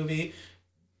in that movie,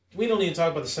 we don't need to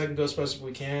talk about the second Ghostbusters if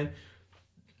we can.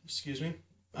 Excuse me.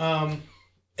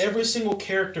 Every single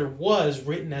character was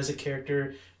written as a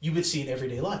character you would see in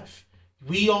everyday life.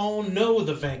 we all know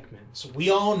the Venkmans. We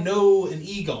all know an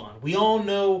Egon. We all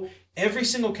know every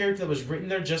single character that was written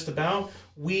there just about.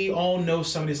 We all know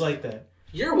somebody's like that.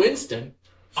 You're Winston.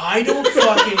 I don't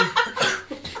fucking...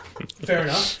 Fair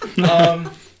enough.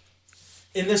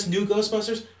 In this new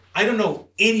Ghostbusters, I don't know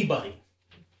anybody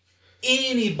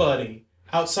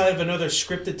outside of another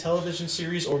scripted television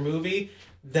series or movie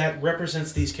that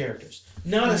represents these characters.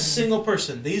 Not a single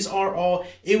person. These are all...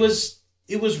 It was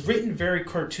written very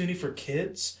cartoony for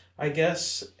kids, I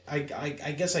guess. I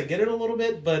guess I get it a little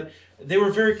bit, but they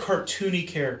were very cartoony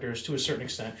characters to a certain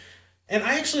extent. And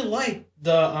I actually liked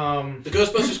the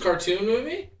Ghostbusters cartoon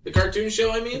movie? The cartoon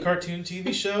show, I mean? the cartoon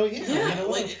TV show. Yeah, Yeah, you know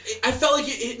what? like I felt like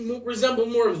it resembled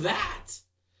more of that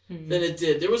than it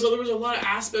did. There was a lot of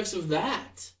aspects of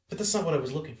that. But that's not what I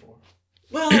was looking for.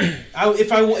 Well,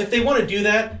 If they want to do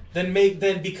that, then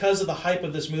because of the hype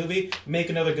of this movie, make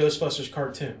another Ghostbusters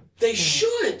cartoon. they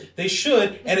should. They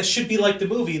should, and it should be like the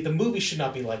movie. The movie should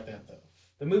not be like that, though.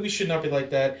 The movie should not be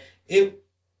like that.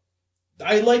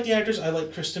 I like the actors. I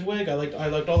like Kristen Wiig. I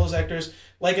liked all those actors.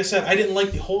 Like I said, I didn't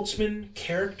like the Holtzman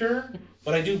character,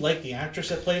 but I do like the actress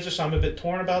that plays her, so I'm a bit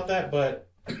torn about that. But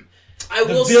I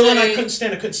the will villain, say, I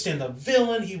couldn't stand the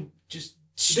villain. He just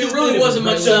there really wasn't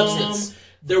much substance.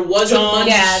 There wasn't much.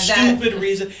 Yeah, stupid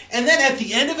reason. And then at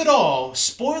the end of it all,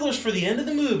 spoilers for the end of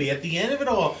the movie, at the end of it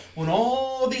all, when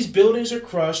all these buildings are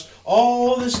crushed,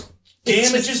 all this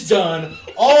damage is done,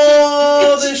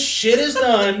 all this shit is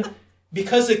done,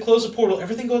 because they close the portal,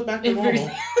 everything goes back to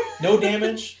normal. No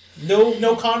damage,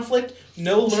 no conflict,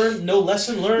 no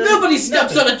lesson learned. Nobody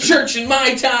steps on a church in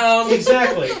my town.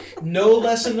 Exactly. No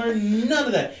lesson learned, none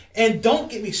of that. And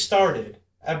don't get me started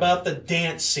about the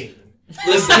dance scene.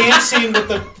 The dance scene with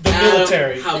the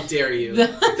military. How dare you?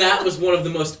 That was one of the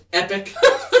most epic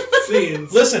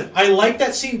scenes. Listen, I like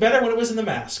that scene better when it was in The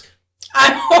Mask.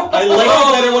 I like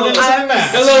it better when it was in The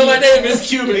Mask. Hello, my name is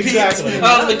Cuban Exactly. Pete.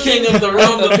 I'm the king of the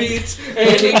rumba beat.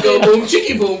 And he go boom,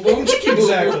 chicky boom, boom, chicky boom.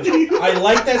 Exactly. I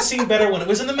like that scene better when it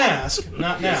was in The Mask,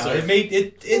 not now.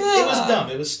 Yes, It was dumb.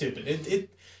 It was stupid.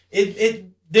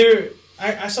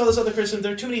 I saw this other person.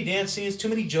 There are too many dance scenes, too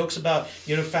many jokes about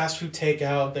fast food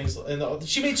takeout and things. And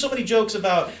she made so many jokes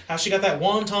about how she got that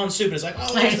wonton soup. And it's like,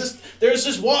 oh, there's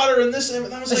this water and this,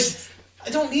 and I was like, I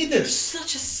don't need this.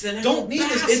 Such a cynical Don't need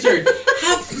bastard. this.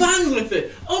 Have fun with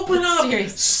it. Open up.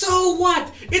 Serious. So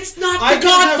what? It's not I The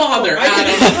can have Godfather, fun. I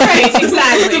can Adam. Right,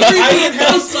 exactly. I can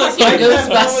have fun with the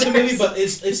Ghostbusters. movie, but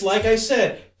it's like I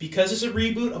said, because it's a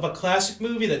reboot of a classic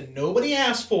movie that nobody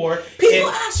asked for. People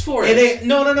asked for And it.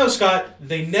 no, Scott.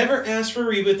 They never asked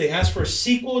for a reboot. They asked for a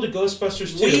sequel to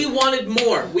Ghostbusters 2. We wanted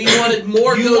more. We wanted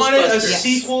more You Ghostbusters. wanted a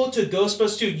sequel to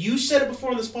Ghostbusters 2. You said it before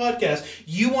on this podcast.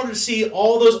 You wanted to see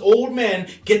all those old men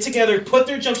get together, put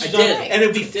their jumpsuits on, did. and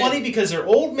it'd be I did. funny because they're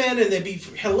old men, and they'd be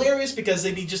hilarious because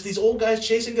they'd be just these old guys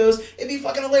chasing ghosts. It'd be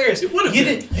fucking hilarious. It would've You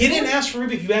been. didn't ask for a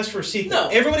reboot. You asked for a sequel. No.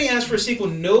 Everybody asked for a sequel.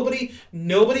 Nobody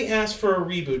asked for a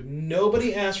reboot.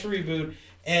 Nobody asked for a reboot,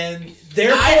 and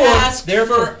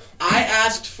therefore, I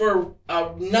asked for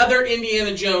another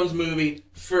Indiana Jones movie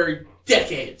for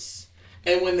decades,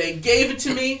 and when they gave it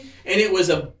to me, and it was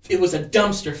a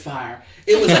dumpster fire.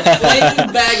 It was a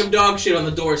flaming bag of dog shit on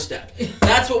the doorstep.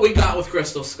 That's what we got with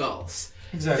Crystal Skulls.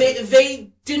 exactly.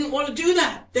 They didn't want to do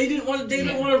that. They didn't want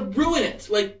to ruin it.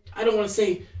 Like, I don't want to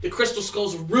say the Crystal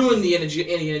Skulls ruined the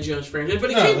Indiana Jones franchise,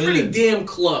 but it came they pretty didn't. damn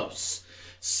close.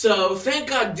 So thank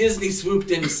God Disney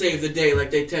swooped in to save the day like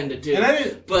they tend to do. And I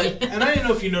didn't, But and I didn't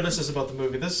know if you noticed this about the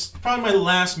movie. This is probably my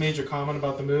last major comment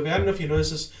about the movie. I don't know if you noticed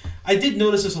this. I did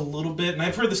notice this a little bit, and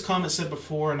I've heard this comment said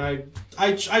before, and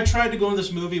I tried to go into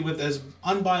this movie with as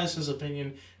unbiased as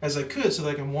opinion as I could so that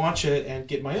I can watch it and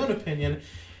get my own opinion.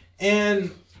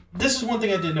 And this is one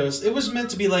thing I did notice. It was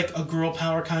meant to be like a girl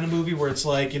power kind of movie where it's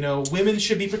like, women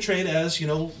should be portrayed as,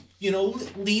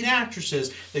 lead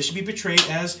actresses. They should be portrayed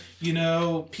as,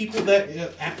 people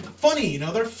that act funny.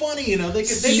 They're funny. They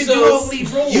can do all lead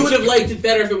roles. you would have liked it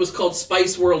better if it was called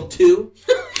Spice World 2.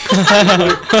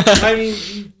 I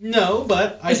mean, no,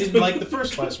 but I didn't like the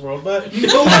first Spice World. But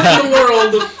No one in the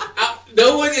world,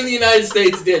 no one in the United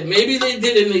States did. Maybe they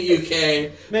did in the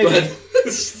UK. Maybe. But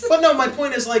But no, my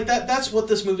point is like that's what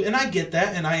this movie, and I get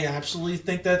that, and I absolutely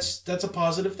think that's a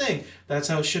positive thing. That's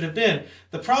how it should have been.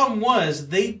 The problem was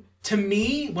to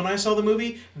me, when I saw the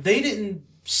movie, they didn't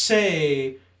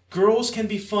say girls can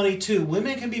be funny too,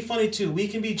 women can be funny too, we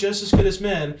can be just as good as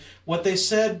men. What they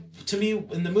said to me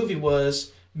in the movie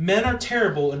was men are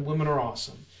terrible and women are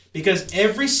awesome. Because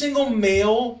every single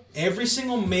male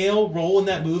role in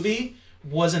that movie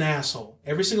was an asshole.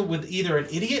 Every single, with either an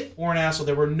idiot or an asshole.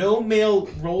 There were no male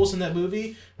roles in that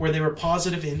movie where they were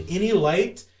positive in any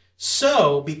light.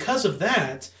 So, because of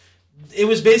that, it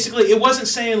was basically, it wasn't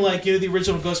saying like, you know, the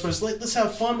original Ghostbusters, let's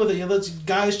have fun with it, you know,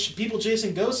 let's people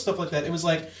chasing ghosts, stuff like that. It was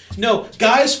like, no,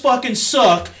 guys fucking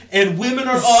suck, and women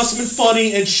are awesome and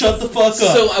funny, and shut the fuck up.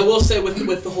 So I will say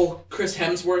with the whole Chris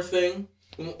Hemsworth thing,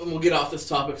 and we'll get off this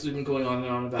topic because we've been going on and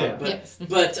on about it,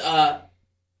 but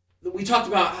we talked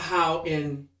about how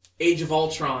in Age of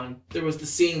Ultron, there was the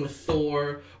scene with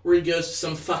Thor where he goes to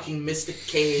some fucking mystic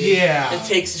cave and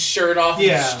takes his shirt off and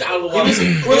out of the water.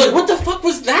 We're like, what the fuck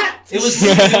was that? It was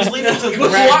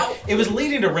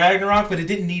leading to Ragnarok, but it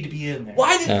didn't need to be in there.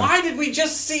 Why did we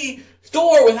just see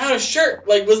Thor without a shirt?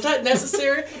 Like, was that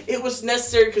necessary? It was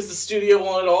necessary because the studio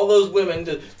wanted all those women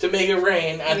to make it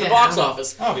rain at the box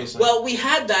office. Obviously. Well, we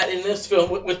had that in this film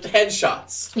with the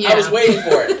headshots. I was waiting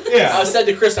for it. I said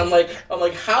to Chris, I'm like,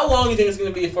 how long do you think it's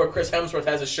going to be before Chris Hemsworth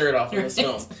has a shirt off in this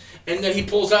film? And then he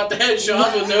pulls out the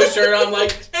headshots with no shirt. I'm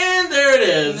like, and there it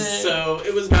is. So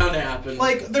it was bound to happen.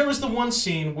 Like, there was the one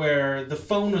scene where the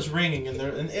phone was ringing, and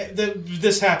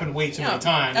this happened way too many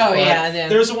times. Oh, yeah.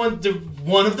 There's one of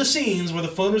the scenes where the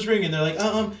phone was ringing. They're like,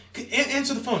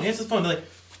 answer the phone. They're like,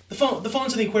 the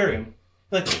phone's in the aquarium.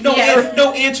 Like, no,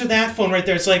 answer that phone right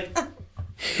there. It's like,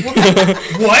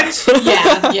 what?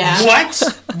 Yeah.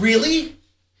 What? Really?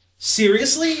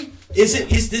 Seriously? Does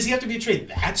he have to be portrayed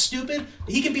that stupid?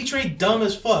 He can be portrayed dumb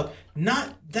as fuck.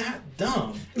 Not that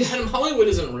dumb. Adam, Hollywood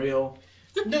isn't real.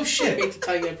 No shit. I hate to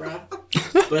tell you, bro.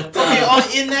 But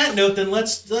in that note, then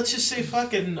let's just say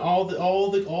fucking all the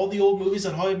old movies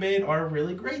that Hollywood made are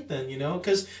really great. Then, you know,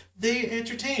 because they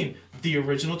entertain. The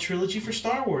original trilogy for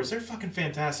Star Wars, they're fucking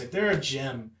fantastic. They're a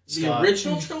gem. Scott. The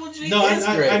original trilogy? No,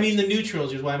 I mean the new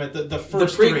trilogy is what I meant. The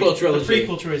first the prequel trilogy. The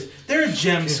prequel trilogy. They're a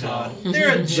gem, Scott.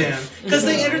 They're a gem because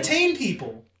they entertain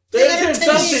people. They entertain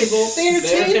some people. They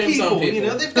entertain people. You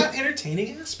know, they've got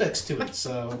entertaining aspects to it.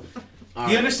 So.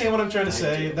 You understand what I'm trying to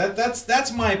say?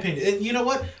 That's my opinion. And you know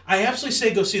what? I absolutely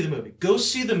say go see the movie. Go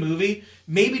see the movie.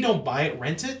 Maybe don't buy it.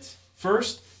 Rent it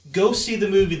first. Go see the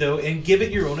movie, though, and give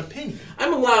it your own opinion.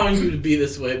 I'm allowing you to be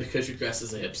this way because you're dressed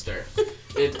as a hipster.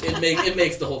 It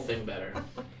makes the whole thing better.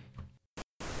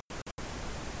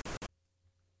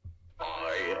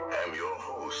 I am your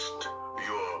host,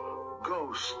 your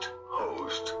ghost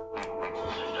host.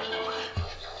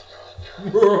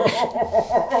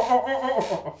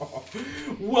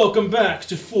 Welcome back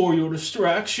to For Your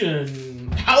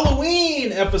Distraction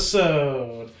Halloween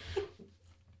episode.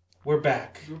 We're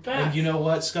back. And you know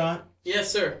what, Scott?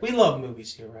 Yes, sir. We love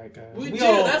movies here, right, guys? We do.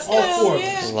 All That's all four of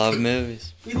I us. love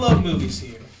movies. We love movies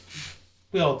here.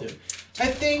 We all do. I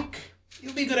think it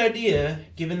would be a good idea,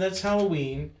 given that it's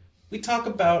Halloween, we talk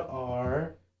about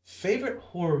our favorite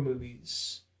horror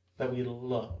movies that we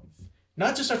love.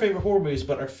 Not just our favorite horror movies,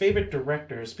 but our favorite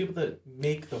directors, people that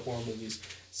make the horror movies.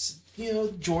 You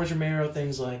know, George Romero,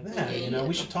 things like that. You know,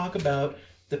 we should talk about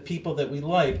the people that we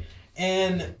like.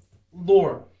 And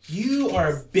Laura, you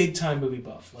are a big-time movie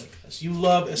buff like us. You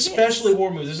love, especially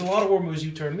horror movies. There's a lot of horror movies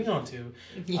you turned me on to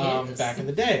back in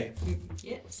the day.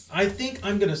 Yes. I think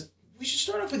we should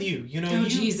start off with you. You know, Oh,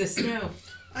 Jesus, no.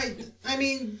 I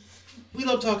mean, we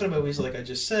love talking about movies like I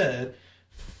just said.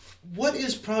 What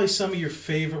is probably some of your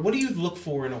favorite, what do you look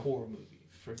for in a horror movie,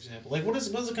 for example? Like, what's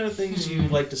the kind of things you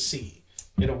like to see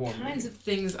in a horror movie? Kinds of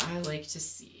things I like to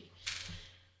see.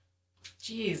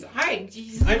 Jeez. I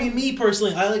mean, me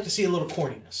personally, I like to see a little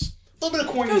corniness. A little bit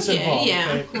of corniness involved.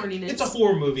 Yeah, okay? corniness. It's a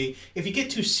horror movie. If you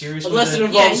get too serious Unless with it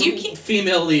involves you can't-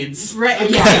 female leads. Right,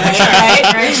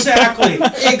 yeah, right. Exactly.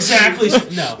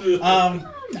 No.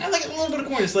 I like a little bit of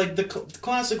corniness. Like the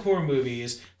classic horror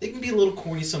movies, they can be a little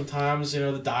corny sometimes. You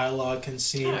know, the dialogue can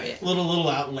seem a little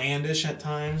outlandish at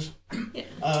times. Yeah.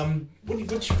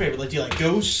 What's your favorite? Like, do you like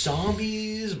ghosts,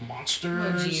 zombies,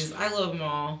 monsters? Oh, jeez. I love them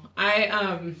all.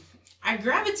 I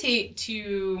gravitate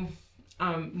to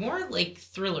more like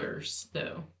thrillers,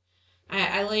 though.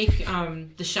 I like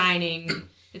The Shining.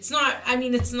 It's not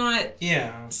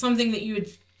something that you would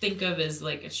think of as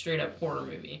like a straight up horror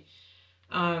movie.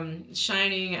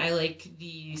 Shining, I like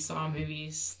the Saw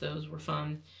movies. Those were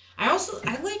fun. I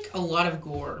like a lot of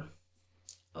gore.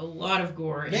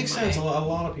 Makes sense. A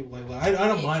lot of people like that. I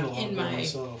don't mind a lot of gore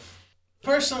myself.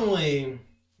 Personally,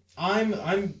 I'm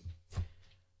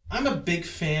a big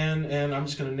fan, and I'm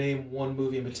just going to name one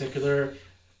movie in particular.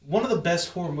 One of the best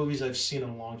horror movies I've seen in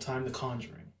a long time, The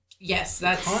Conjuring. Yes,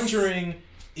 that's... The Conjuring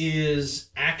is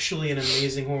actually an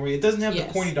amazing horror movie. It doesn't have the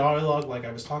corny dialogue like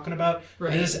I was talking about,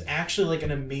 but it is actually like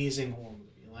an amazing horror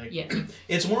movie. Like,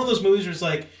 it's one of those movies where it's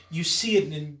like, you see it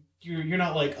and you're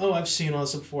not like, oh, I've seen all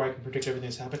this before, I can predict everything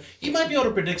that's happened. You might be able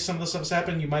to predict some of the stuff that's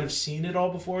happened, you might have seen it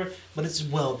all before, but it's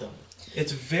well done.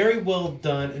 It's very well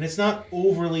done, and it's not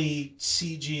overly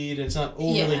CG'd. It's not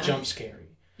overly Yeah. jump scary.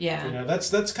 Yeah. You know,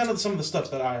 that's kind of some of the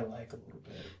stuff that I like a little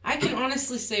bit. I can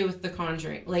honestly say with The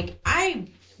Conjuring, like, I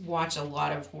watch a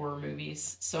lot of horror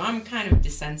movies, so I'm kind of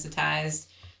desensitized.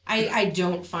 I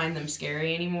don't find them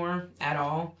scary anymore at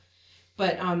all.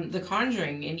 But The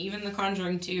Conjuring, and even The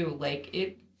Conjuring 2,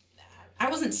 like, I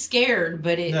wasn't scared,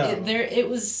 but it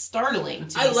was startling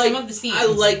to me. Some of the scenes. I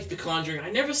liked The Conjuring.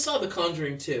 I never saw The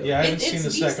Conjuring 2. Yeah, I haven't seen it's the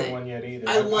decent. second one yet either.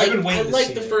 I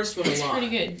like the first one a It's lot. pretty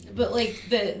good. But, like,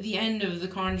 the end of The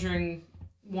Conjuring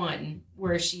 1,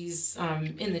 where she's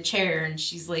in the chair and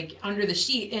she's, like, under the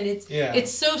sheet, and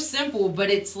it's so simple,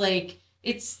 but it's, like,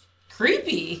 it's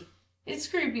creepy. It's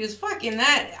creepy as fuck. And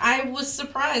that, I was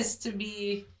surprised to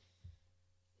be,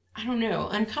 I don't know,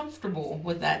 uncomfortable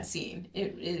with that scene.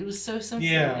 It was so simple.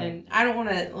 Yeah. And I don't want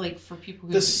to, like, for people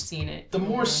who haven't seen it. The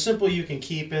more simple you can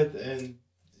keep it, and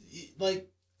like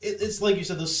it's like you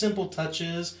said, those simple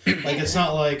touches. Like it's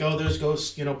not like, oh, there's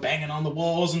ghosts, you know, banging on the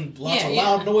walls and lots of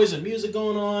loud noise and music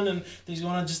going on and things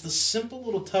going on. Just the simple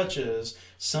little touches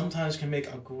sometimes can make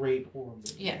a great horror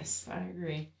movie. Yes, I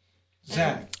agree.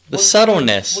 Zach, The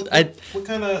subtleness. What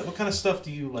kind of stuff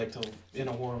do you like to in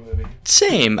a horror movie?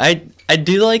 Same. I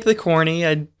do like the corny.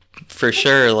 I for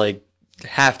sure like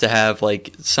have to have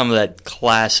like some of that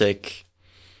classic.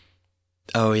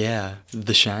 Oh yeah,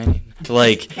 The Shining.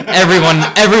 Like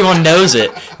everyone knows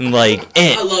it. And like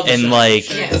it. I love The and Shining. like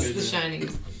Yes, The Shining.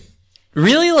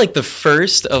 really like the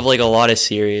first of like a lot of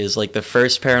series. Like the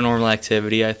first Paranormal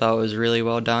Activity, I thought was really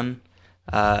well done.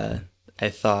 I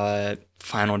thought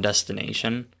Final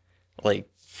Destination, like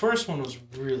First one was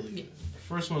really good.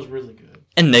 First one was really good.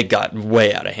 and it got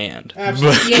way out of hand.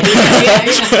 Absolutely.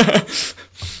 Yeah.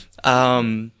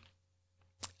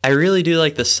 I really do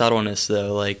like the subtleness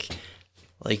though, like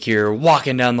you're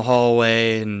walking down the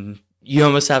hallway and you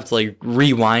almost have to like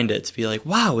rewind it to be like,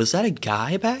 wow, was that a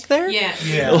guy back there? Yeah.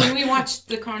 Yeah. When we watched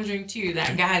The Conjuring 2,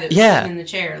 that guy that was Yeah. sitting in the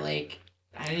chair, like,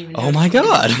 I didn't even know. Oh my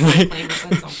God. Playing or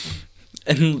said something.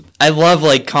 And I love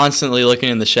like constantly looking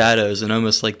in the shadows and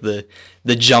almost like the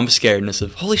jump scaredness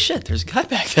of holy shit, there's a guy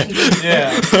back there.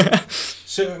 Yeah.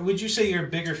 So would you say you're a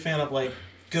bigger fan of like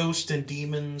ghost and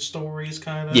demon stories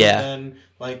kind of Yeah. than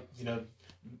like, you know,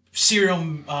 serial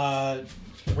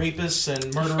rapists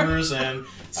and murderers and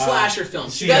Slasher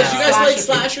films. You yeah. guys like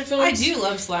slasher films? I do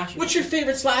love slasher. What's your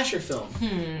favorite slasher film?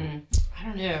 I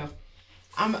don't know.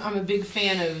 I'm a big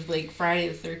fan of like Friday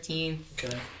the 13th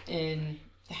Okay. and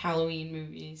the Halloween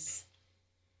movies.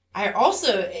 I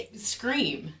also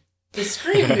Scream. The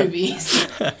Scream movies.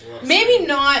 Maybe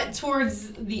not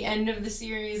towards the end of the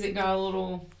series. It got a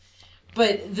little,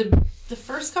 but the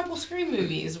first couple Scream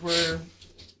movies were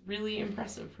really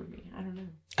impressive for me. I don't know.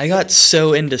 I got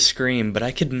so into Scream, but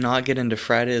I could not get into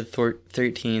Friday the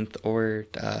 13th or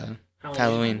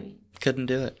Halloween. Couldn't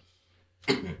do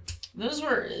it. Those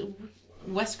were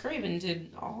Wes Craven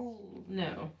did all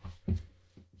no.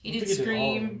 He did I think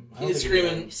Scream. he did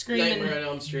Scream and Nightmare on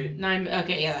Elm Street.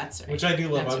 Okay, yeah, that's right. Which I do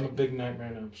love. That's I'm a right. big Nightmare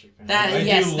on Elm Street fan. That I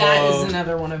yes, do that love is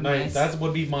another one of mine. That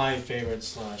would be my favorite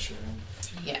slasher.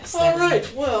 Yes. All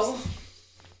right, well,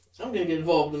 I'm gonna get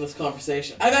involved in this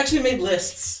conversation. I've actually made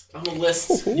lists. I'm a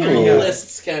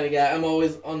lists kind of guy. I'm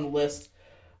always on the list.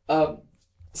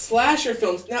 Slasher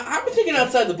films. Now I've been thinking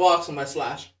outside the box on my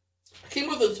slash. I came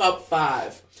up with the top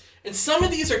 5, and some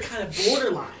of these are kind of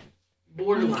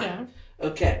borderline.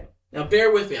 Okay. Now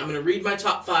bear with me. I'm gonna read my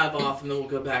top 5 off, and then we'll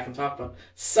go back and talk about them.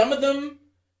 Some of them.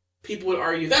 People would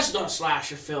argue that's not a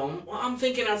slasher film. Well, I'm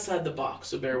thinking outside the box,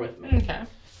 so bear with me. Okay.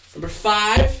 Number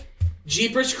 5,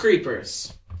 Jeepers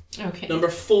Creepers. Okay. Number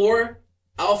 4,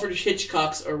 Alfred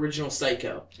Hitchcock's original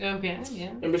Psycho. Okay.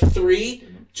 Yeah. Number 3,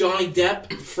 Johnny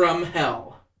Depp from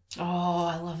Hell. Oh,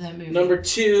 I love that movie. Number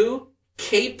 2,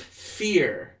 Cape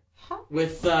Fear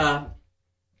with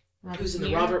who's in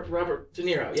the Robert Robert De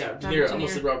Niro. Yeah, De Robert Niro. De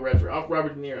Almost Niro. said Robert Redford.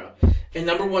 Robert De Niro. And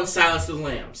number 1, Silence of the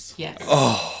Lambs. Yes.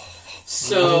 Oh, I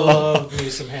So love me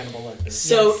some Hannibal Lecter.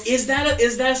 so Yes.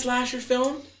 is that a slasher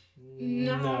film?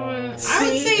 No. I would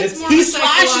See, say it's more he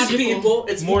psychological. slashes people.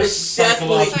 It's More it's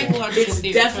definitely psychological. it's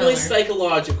David definitely Thriller.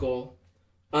 psychological.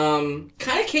 Kind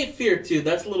of Cape Fear too.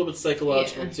 That's a little bit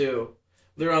psychological Yeah. too.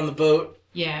 They're on the boat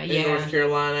Yeah. in Yeah. North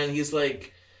Carolina, and he's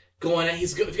like going.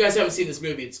 If you guys haven't seen this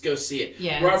movie, go see it.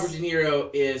 Yes. Robert De Niro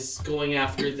is going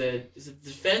after is it the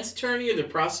defense attorney or the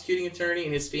prosecuting attorney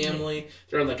and his family.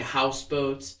 They're on like a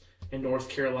houseboat in North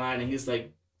Carolina. He's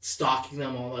like stalking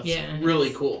them all. That's Yeah.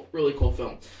 really cool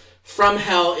film. From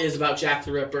Hell is about Jack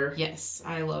the Ripper Yes,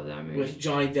 I love that movie. with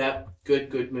Johnny Depp.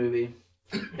 Good movie.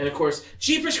 And of course,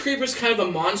 Jeepers Creepers kind of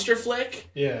a monster flick.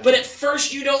 Yeah. But at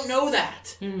first, you don't know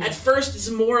that. At first, it's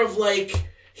more of like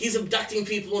he's abducting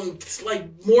people and it's like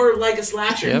more like a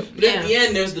slasher. Yep. But at the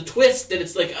end, there's the twist that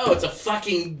it's like, oh, it's a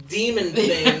fucking demon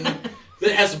thing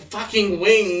that has fucking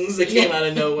wings that came out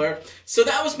of nowhere. So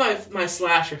that was my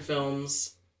slasher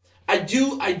films. I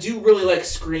do really like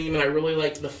Scream, and I really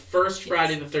liked the first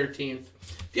Friday the 13th.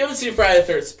 If you haven't seen Friday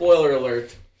the 13th, spoiler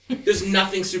alert. There's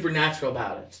nothing supernatural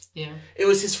about it. Yeah. It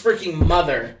was his freaking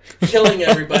mother killing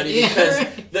everybody because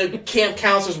the camp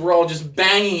counselors were all just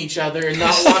banging each other and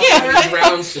not watching their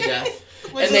drowns to death.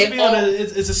 Well, And they let's be all-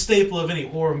 honest, it's a staple of any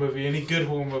horror movie, any good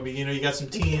horror movie. You know, you got some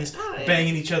teens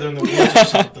banging each other in the woods or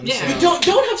something. Yeah. So.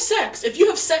 Don't have sex. If you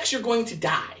have sex, you're going to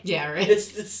die. Yeah, right.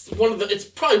 It's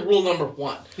probably rule number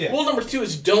 1. Yeah. Rule number 2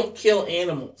 is don't kill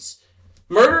animals.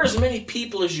 Murder as many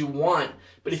people as you want,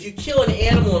 but if you kill an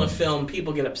animal in a film,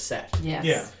 people get upset. Yes.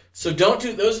 Yeah. So don't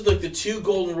do those are like the 2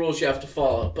 golden rules you have to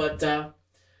follow. But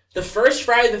the first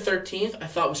Friday the 13th I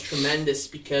thought was tremendous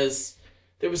because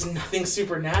there was nothing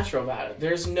supernatural about it.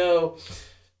 There's no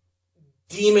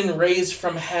demon raised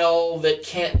from hell that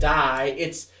can't die.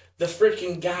 It's the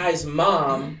freaking guy's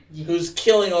mom who's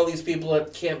killing all these people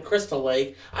at Camp Crystal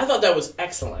Lake. I thought that was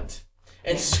excellent.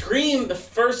 And Scream, the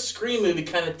first Scream movie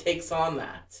kind of takes on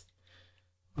that.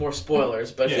 More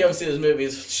spoilers, but if you Yeah. haven't seen those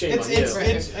movies, shame on you.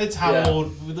 It's how Yeah.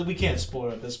 old we can't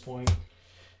spoil at this point.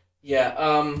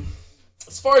 Yeah,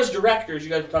 as far as directors, you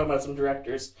guys were talking about some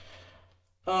directors.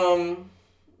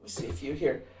 Let's see a few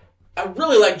here. I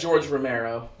really like George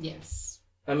Romero. Yes.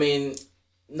 I mean,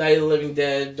 Night of the Living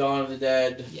Dead, Dawn of the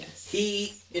Dead. Yes.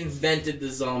 He invented the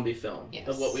zombie film Yes.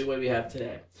 of what we have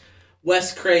today.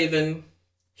 Wes Craven,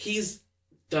 he's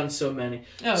done so many.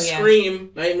 Oh, yeah.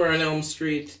 Scream, Nightmare on Elm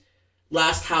Street,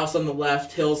 Last House on the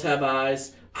Left, Hills Have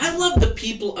Eyes. I love The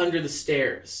People Under the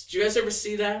Stairs. Did you guys ever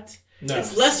see that? No.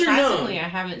 It's lesser Surprisingly, known. I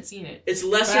haven't seen it. It's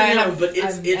lesser But I known, have- but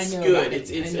it's I know good. about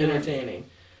it. It's I know. entertaining.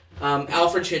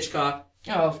 Alfred Hitchcock.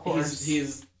 Oh, of course.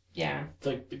 He's yeah.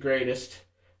 like the greatest.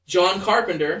 John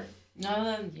Carpenter.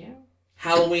 No, yeah.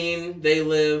 Halloween, They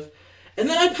Live. And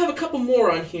then I have a couple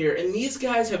more on here, and these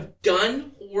guys have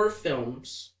done horror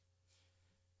films,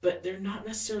 but they're not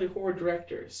necessarily horror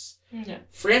directors. Yeah.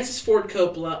 Francis Ford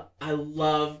Coppola, I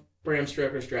love Bram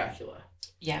Stoker's Dracula.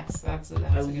 Yes, that's I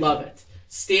a good love one. it.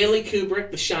 Stanley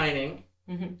Kubrick, The Shining,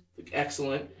 Mhm.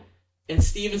 excellent. And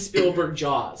Steven Spielberg,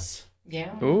 Jaws.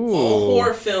 Yeah. Ooh. All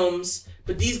horror films,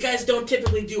 but these guys don't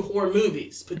typically do horror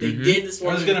movies, but they did this I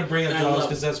one. was gonna bring up and I Jaws love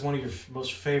because it. that's one of your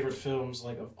most favorite films,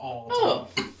 like of all time.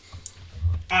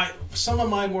 Oh, Some of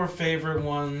my more favorite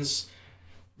ones.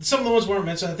 Some of the ones weren't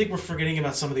mentioned. I think we're forgetting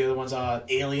about some of the other ones.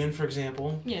 Alien, for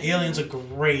example. Yeah. Alien's a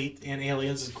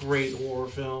great horror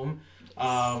film.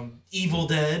 Evil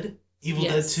Dead. Evil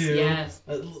Yes, Dead 2. yes.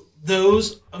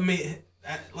 Those,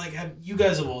 you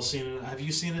guys have all seen it. Have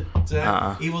you seen it, Zach?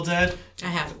 Uh-uh. Evil Dead? I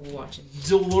have to watch it.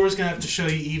 Laura's gonna have to show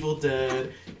you Evil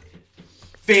Dead.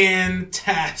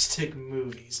 Fantastic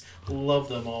movies. Love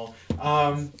them all.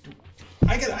 I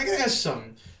gotta ask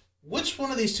something. Which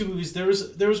one of these two movies? There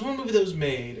was one movie that was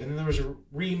made, and then there was a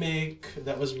remake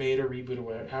that was made, or reboot, or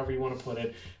whatever, however you want to put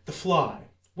it. The Fly.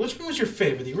 Which one was your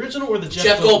favorite? The original or the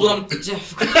Jeff Goldblum.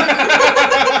 Jeff.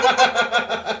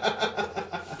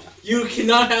 You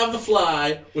cannot have The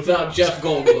Fly without Jeff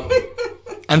Goldblum.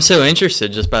 I'm so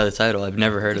interested just by the title. I've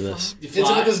never heard of this. The It's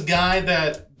Fly. about this guy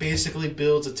that basically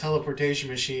builds a teleportation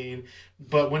machine,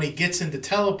 but when he gets into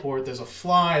teleport, there's a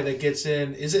fly that gets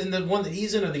in. Is it in the one that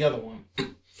he's in or the other one?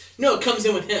 No, it comes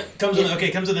in with him. Comes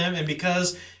with him, and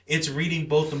because it's reading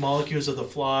both the molecules of the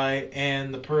fly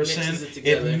and the person, Mixes it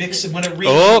together. mixes when it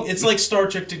reads. Oh. It's like Star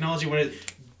Trek technology when it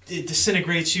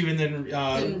disintegrates you and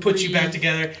then puts you back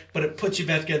together, but it puts you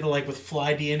back together like with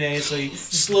fly DNA, so he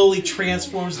slowly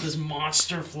transforms this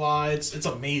monster fly. It's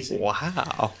amazing.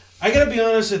 Wow. I gotta be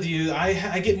honest with you,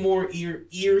 I get more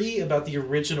eerie about the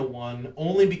original one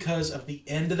only because of the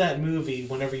end of that movie.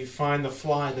 Whenever you find the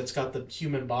fly that's got the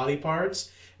human body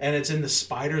parts and it's in the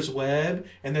spider's web,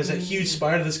 and there's a huge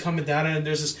spider that's coming down, and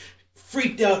there's this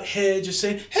freaked out head just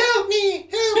saying, "Help me!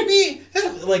 Help me!"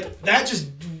 Like that just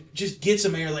gets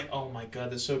him. And you're like, "Oh my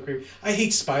god, that's so creepy." I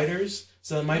hate spiders,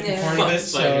 so that might be Yeah. part of Fuck it.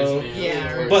 spiders, So, man. Yeah,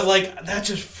 They're the but worst. like that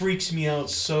just freaks me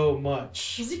out so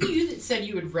much. Was it you that said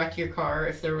you would wreck your car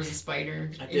if there was a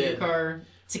spider I in your did. car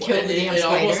to Well, kill it, the damn it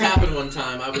spider? almost happened one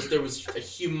time. There was a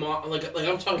like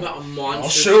I'm talking about a monster. I'll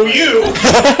show spider. you.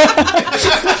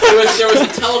 There was a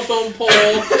telephone pole.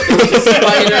 There was a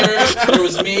spider. There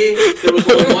was me. There was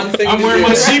only one thing. I'm to wearing do.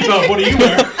 my seatbelt. What are you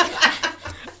wearing?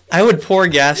 I would pour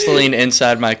gasoline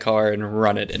inside my car and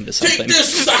run it into Take something.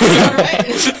 this,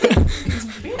 sucker!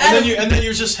 And then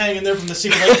you're just hanging there from the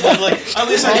secret like at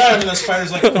least I got him, and the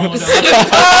spider's like crawling down.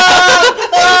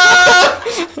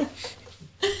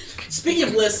 Speaking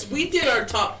of lists, we did our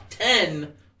top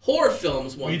 10 horror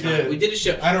films one time. We did a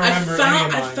show. I don't remember any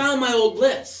of mine. I found my old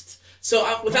list.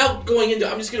 So without going into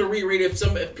it, I'm just going to reread it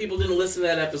if people didn't listen to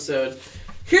that episode.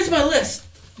 Here's my list.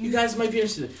 You guys might be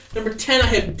interested. Number 10, I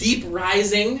have Deep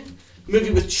Rising,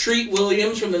 movie with Treat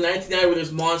Williams from the 1990 where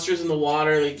there's monsters in the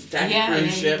water, like attacking a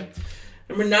cruise ship.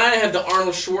 Number 9, I have the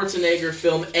Arnold Schwarzenegger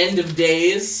film End of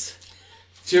Days.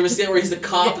 Did you ever see that where he's the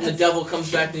cop and the devil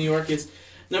comes back to New York?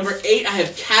 Number 8, I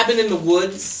have Cabin in the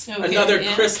Woods, another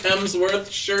Chris Hemsworth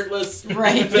shirtless film.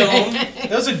 That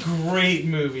was a great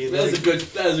movie. That was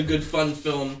a good fun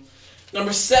film.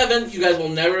 Number 7, you guys will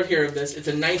never hear of this. It's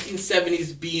a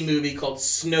 1970s B movie called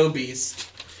Snow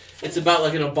Beast. It's about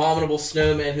like an abominable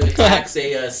snowman who attacks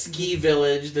a ski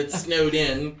village that's snowed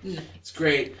in. It's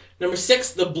great. Number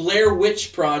 6, The Blair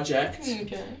Witch Project.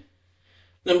 Okay.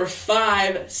 Number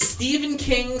 5, Stephen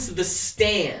King's The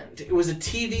Stand. It was a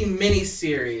TV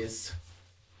miniseries.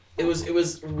 It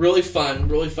was really fun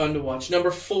to watch. Number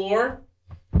 4,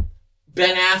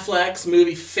 Ben Affleck's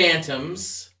movie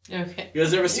Phantoms. Okay. You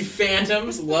guys ever see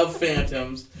Phantoms? Love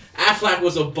Phantoms. Affleck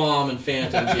was a bomb in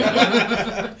Phantoms,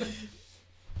 yeah.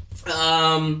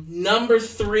 Number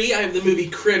 3, I have the movie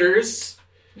Critters.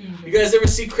 Mm-hmm. You guys ever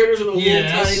see Critters with a little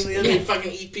tiny, they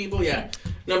fucking eat people? Yeah.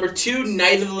 Number 2,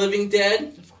 Night of the Living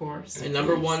Dead. Of course. And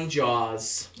number 1,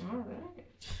 Jaws. All right.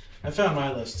 I found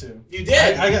my list too. You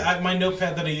did? I got my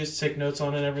notepad that I used to take notes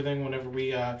on and everything whenever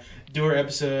we do our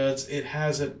episodes. It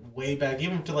has it way back,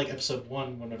 even to like episode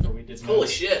 1 whenever we did. Holy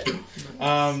shit.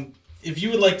 If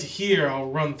you would like to hear, I'll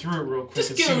run through it real quick.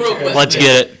 Just give it real quick. Let's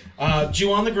get it.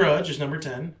 Ju-On the Grudge is number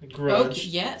 10. Grudge. Okay,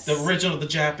 yes. The original, the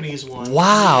Japanese one.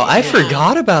 Wow, I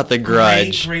forgot about The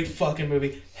Grudge. Great fucking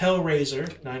movie.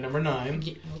 Hellraiser, number 9.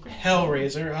 Yeah, okay.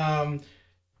 Hellraiser.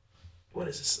 What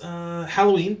is this?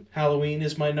 Halloween. Halloween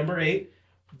is my number 8.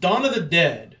 Dawn of the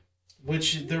Dead,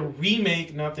 which the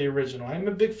remake, not the original. I'm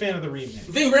a big fan of the remake.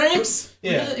 Ving Rhames?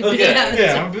 Yeah. Really? Okay.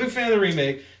 Yeah, I'm a big fan of the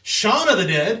remake. Shaun of the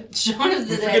Dead. Shaun of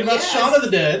the Dead. Forget about Shaun of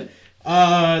the Dead.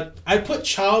 I put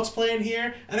Child's Play in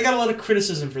here, and I got a lot of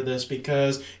criticism for this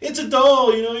because it's a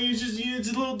doll, it's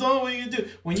a little doll, what are you gonna do?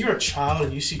 When you're a child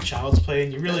and you see Child's Play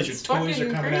and you realize your toys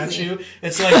are coming at you,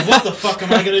 it's like, what the fuck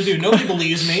am I gonna do? Nobody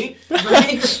believes me.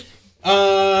 Right?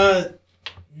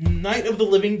 Night of the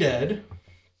Living Dead.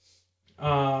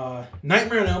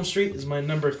 Nightmare on Elm Street is my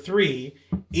number 3.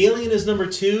 Alien is number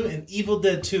 2, and Evil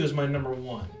Dead 2 is my number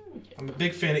 1. I'm a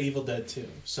big fan of Evil Dead 2,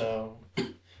 so...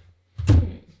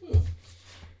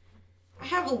 I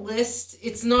have a list.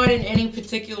 It's not in any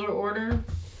particular order.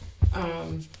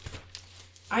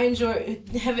 I enjoy...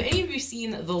 Have any of you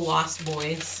seen The Lost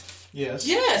Boys? Yes.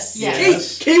 Yes.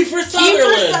 Yes. Kiefer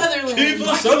Sutherland.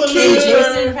 Kiefer Sutherland.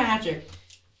 Jason Patrick.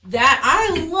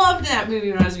 I loved that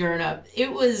movie when I was growing up.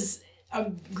 It was a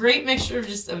great mixture of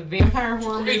just a vampire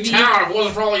horror movie. Tower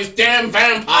wasn't for all these damn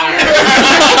vampires.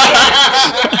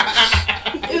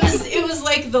 It was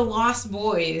like The Lost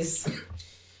Boys.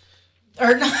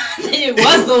 Or not, it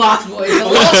was The Lost Boys. The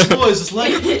Lost Boys is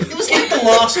like it was like The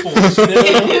Lost Boys, you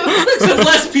know? Except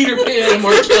less Peter Pan and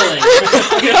more killing.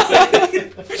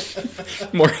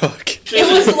 More Hook. It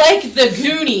was like The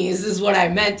Goonies, is what I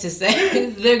meant to say.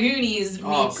 The Goonies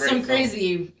meets some film.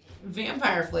 crazy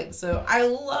vampire flick. So I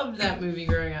loved that movie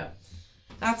growing up.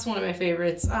 That's one of my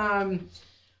favorites. I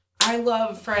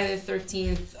love Friday the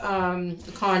 13th.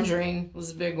 The Conjuring was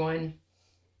a big one.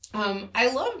 I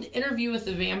loved Interview with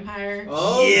the Vampire.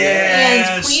 Oh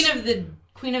yes. And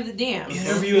Queen of the Damned.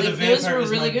 Interview with the Vampire those were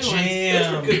really good jam. ones.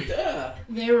 Those were good.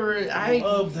 They were. I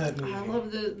love that movie. I love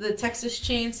the Texas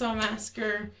Chainsaw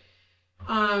Massacre.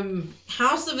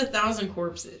 House of 1,000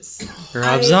 Corpses.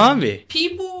 Rob Zombie.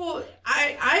 People,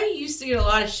 I used to get a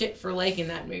lot of shit for liking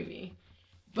that movie,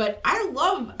 but I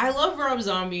love Rob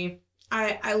Zombie.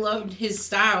 I loved his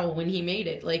style when he made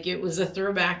it. Like, it was a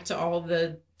throwback to all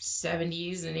the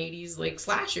 70s and 80s like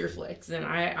slasher flicks, and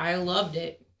I loved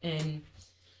it. And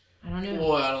I don't know.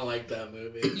 Boy, I don't like that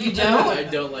movie. You don't? I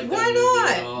don't like that Why movie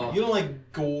not? at all. You don't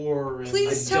like gore. And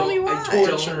Please tell me why. I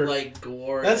Torture. don't like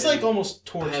gore. That's and like almost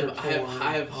torture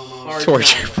I have porn. hard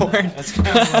Torture time with porn. that. That's kind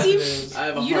of what it is. I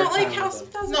have a You hard don't like time House with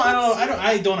of 1,000 No, I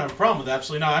don't have a problem with that.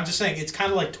 Absolutely not. I'm just saying it's kind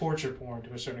of like torture porn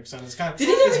to a certain extent. It's kind of. Did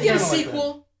it ever get a kinda like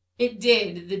sequel? It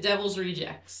did. The Devil's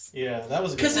Rejects. that. Yeah, that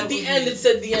was a good Because one. at the end it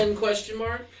said the end question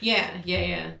mark. Yeah.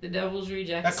 The Devil's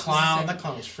Rejects. That was the clown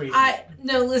second. was freaky.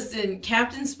 No, listen,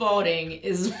 Captain Spaulding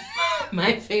is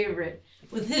my favorite.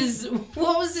 With his,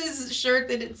 what was his shirt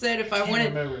that it said, if I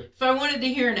wanted to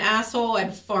hear an asshole,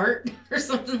 I'd fart, or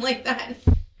something like that.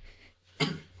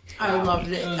 I loved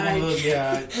it.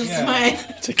 Yeah. My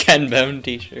It's a Ken Bone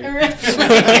t-shirt.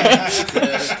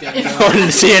 Yes, Ken I wanted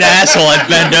to see an asshole, I'd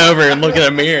bend over and look in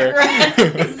a mirror.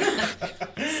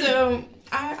 So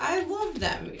I loved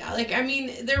that movie. Like, I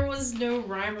mean, there was no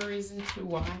rhyme or reason to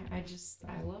why. I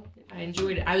loved it. I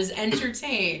enjoyed it. I was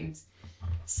entertained.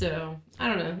 So I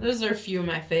don't know. Those are a few of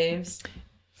my faves.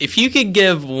 If you could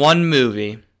give one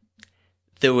movie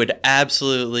that would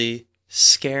absolutely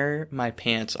scare my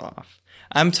pants off,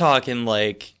 I'm talking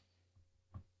like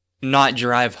not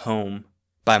drive home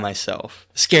by myself,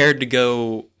 scared to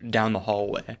go down the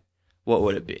hallway, what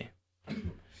would it be?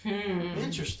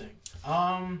 Interesting.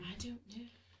 I don't know.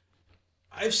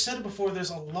 I've said it before. There's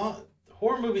a lot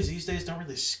horror movies these days don't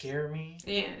really scare me.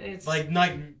 Yeah, it's Like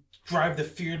Night Drive the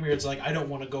Fear in me. It's like I don't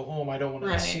want to go home. I don't want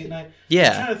to see it at night. I'm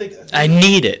Yeah, trying to think. I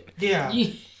need it. Yeah.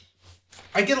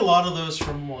 I get a lot of those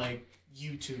from like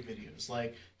YouTube videos.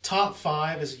 Like Top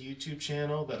 5 is a YouTube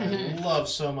channel that I love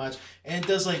so much, and it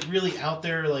does like really out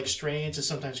there, like strange and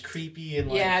sometimes creepy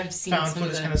and like I've seen found some of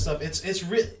footage the- kind of stuff. It's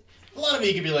really a lot of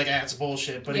it can be like it's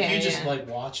bullshit, but if Yeah, you just yeah. like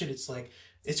watch it, it's like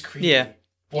it's creepy. Yeah.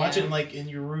 Watch Yeah. it like in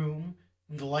your room,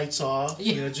 with the lights off,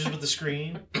 Yeah. you know, just with the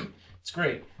screen. It's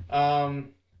great.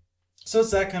 So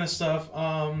it's that kind of stuff.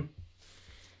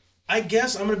 I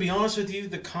guess I'm gonna be honest with you.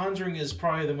 The Conjuring is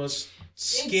probably the most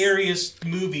scariest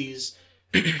movies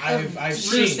I've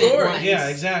recent seen. ones. Yeah,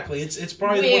 exactly. It's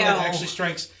probably the one that actually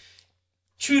strikes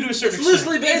true to a certain It's extent.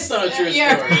 loosely based on a true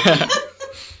Yeah. story.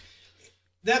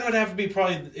 That would have to be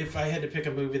probably, if I had to pick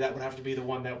a movie, that would have to be the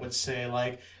one that would say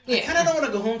like, I Yeah. kind of don't want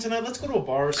to go home tonight. Let's go to a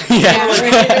bar or something. Yeah. Or, like,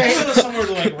 right, let's right. go to somewhere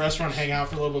to like a restaurant, hang out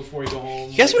for a little bit before we go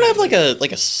home. You guys want to have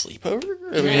like a sleepover?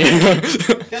 I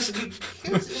mean, Yes,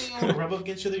 you know, rub up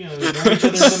against each other, you know, know each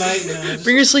other tonight. You know, just-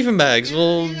 bring your sleeping bags.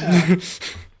 We'll. Yeah.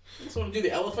 Just want to do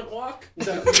the elephant walk.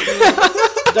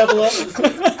 Double up.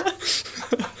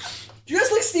 Do you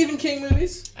guys like Stephen King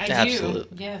movies? I do.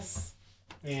 Absolutely. Yes.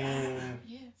 Yeah.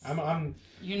 Yes. I'm.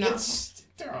 You're not.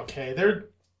 They're okay. They're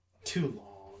too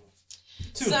long.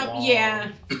 Too long.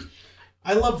 Yeah.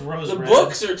 I loved Rose The Red.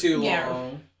 books are too Yeah.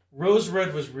 long. Rose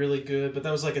Red was really good, but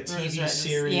that was like a Rose TV Red was-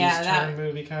 series yeah, that- turn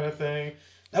movie kind of thing.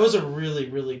 That was a really,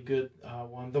 really good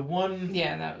one. The one,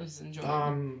 Yeah, that was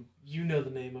enjoyable. you know the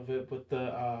name of it, but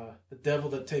the devil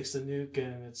that takes the nuke,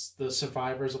 and it's the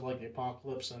survivors of like the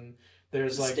apocalypse, and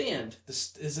there's The like Stand.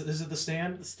 is it the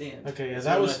Stand? The Stand. Okay, yeah, It's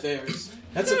that one was of my favorites.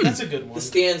 that's a good one. The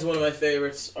Stand's one of my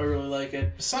favorites. I really like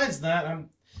it. Besides that, I'm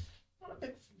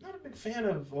not a big fan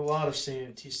of a lot of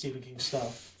Stephen King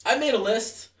stuff. I made a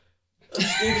list of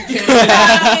Stephen King.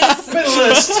 I made a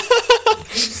list.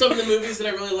 Some of the movies that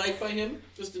I really like by him,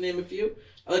 just to name a few.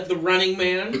 I like The Running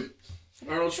Man.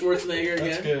 Arnold Schwarzenegger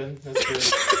That's again. good.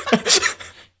 That's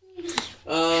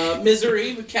good.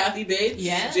 Misery with Kathy Bates.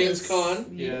 Yes. James Caan.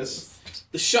 Yes.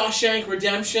 The Shawshank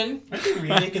Redemption. Aren't they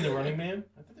remaking The Running Man?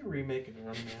 I thought they were remaking The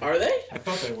Running Man. Are they? I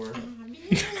thought they were.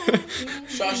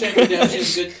 Shawshank Redemption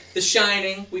is good. The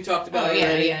Shining, we talked about Oh, yeah,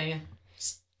 already.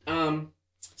 yeah.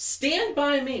 Stand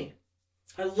By Me.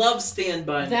 I love Stand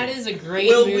By Me. That is a great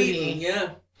Will movie. Wheaton, yeah.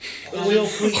 Will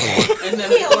Wheaton. And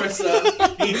then, of course, He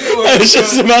knew where I was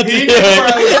just about to he do knew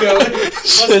where I was it. going.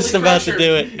 Just about to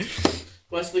do it.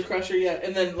 Wesley Crusher, yeah.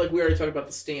 And then, like, we already talked about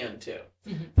The Stand, too.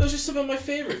 Mhm. Those are some of my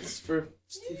favorites for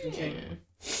Stephen King.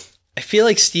 I feel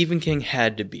like Stephen King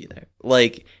had to be there.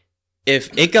 Like, if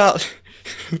it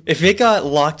got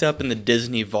locked up in the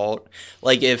Disney vault,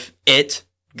 like if it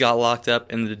got locked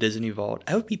up in the Disney vault,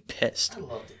 I would be pissed. I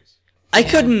love these. I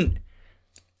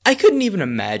couldn't even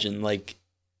imagine like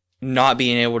not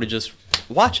being able to just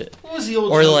watch it. What was the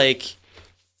old Or joke? like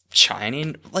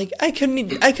Shining. Like I couldn't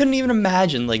even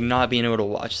imagine like not being able to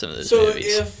watch some of those So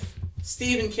movies. if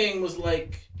Stephen King was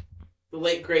like the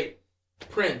late, great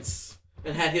Prince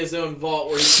and had his own vault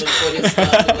where he could put his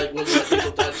stuff and like wouldn't let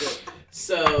people touch it,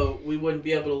 so we wouldn't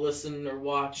be able to listen or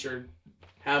watch or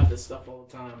have this stuff all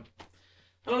the time.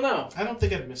 I don't know. I don't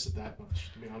think I'd miss it that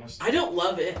much, to be honest. I don't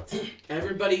love it.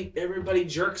 Everybody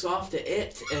jerks off to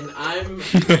it, and I mean,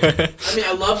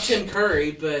 I love Tim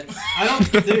Curry, but I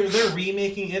don't. They're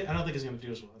remaking it. I don't think it's gonna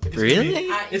do as well. I think it's gonna Really?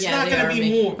 be- it's Yeah, not they gonna are be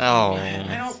making- more. Oh, I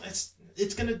man. don't.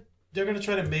 It's gonna. They're gonna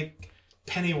try to make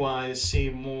Pennywise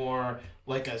seem more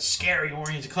like a scary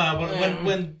oriented clown.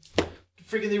 When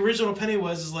freaking the original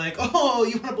Pennywise is like, oh,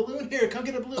 you want a balloon? Here, come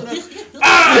get a balloon.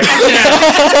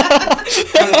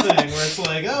 Kind of thing where it's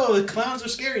like, oh, the clowns are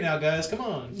scary now, guys. Come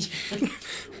on.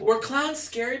 were clowns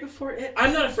scary before it?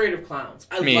 I'm not afraid of clowns.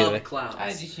 I Me love either. clowns.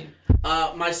 I do too.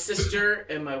 My sister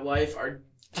and my wife are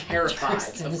terrified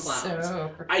Kristen of is clowns.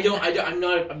 so- I'm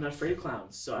not afraid of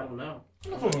clowns, so I don't know. I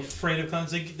don't know if I'm afraid of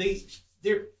clowns.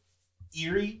 They're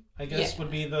eerie, I guess Yeah.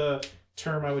 would be the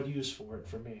term I would use for it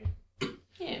for me.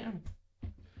 Yeah.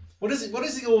 What is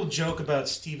the old joke about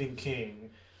Stephen King?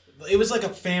 It was like a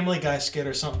Family Guy skit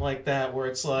or something like that, where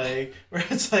it's like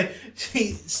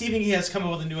Stephen King has come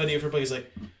up with a new idea for everybody. He's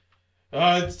like,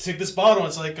 take this bottle.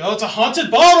 It's like, oh, it's a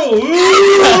haunted bottle.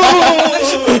 Ooh!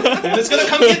 And it's gonna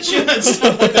come get you and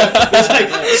stuff like that. It's like,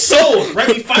 sold. Write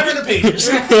me 500 pages.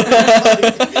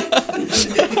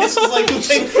 It's just like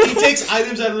he takes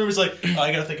items out of the room. He's like, oh,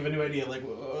 I gotta think of a new idea. Like,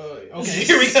 okay,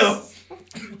 here we go.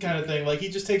 Kind of thing. Like, he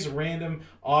just takes a random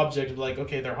object, like,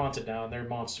 okay, they're haunted now and they're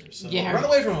monsters. So run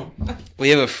away from them. We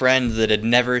have a friend that had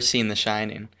never seen The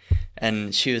Shining.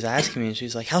 And she was asking me, and she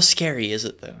was like, how scary is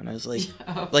it, though? And I was like,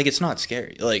 like, it's not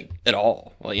scary, like, at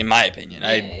all. Like, in my opinion.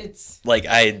 I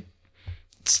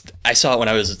saw it when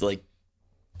I was, like,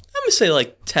 I'm going to say,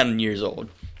 like, 10 years old.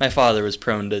 My father was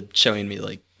prone to showing me,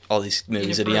 like, all these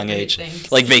movies at a young age.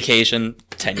 Things. Like, Vacation,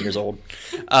 10 years old.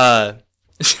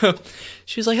 So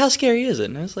she was like, how scary is it?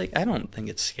 And I was like, I don't think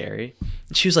it's scary.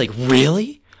 And she was like,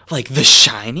 really? Like, The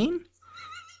Shining?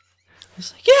 I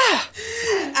was like, yeah.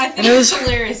 I think it's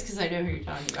hilarious because I know who you're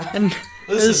talking about. And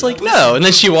I was like, no. And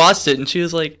then she watched it and she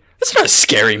was like, that's not a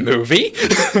scary movie.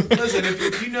 Listen,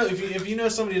 if you know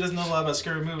somebody who doesn't know a lot about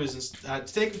scary movies, and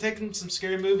take them some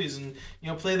scary movies and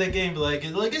play that game. Like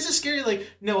is it scary? Like,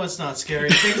 no, it's not scary.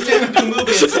 Take them to a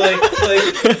movie. It's like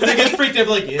they get freaked out.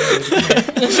 Like, yeah,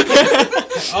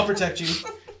 I'll protect you.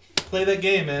 Play that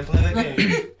game, man. Play that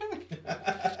game.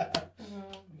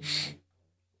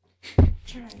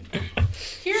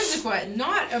 Here's the question: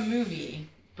 not a movie,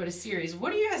 but a series.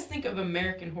 What do you guys think of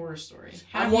American Horror Story?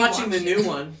 I'm watching the new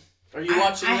one. Are you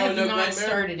watching I have Roanoke not Nightmare?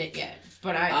 started it yet,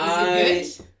 but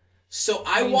is it good? So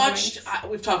I watched.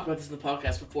 We've talked about this in the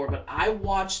podcast before, but I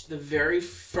watched the very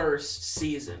first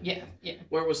season. Yeah.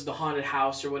 Where it was the haunted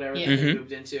house or whatever Yeah. that they Mhm.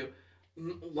 moved into.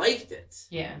 Liked it.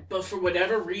 Yeah. But for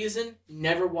whatever reason,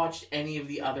 never watched any of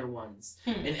the other ones.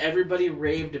 Hmm. And everybody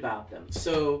raved about them.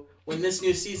 So when this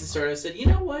new season started, I said, you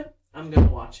know what? I'm going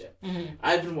to watch it. Mm-hmm.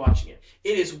 I've been watching it.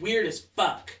 It is weird as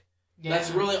fuck. Yeah. That's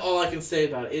really all I can say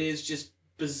about it. It is just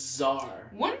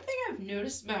bizarre. One thing I've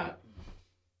noticed about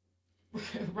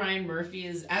Ryan Murphy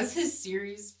is as his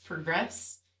series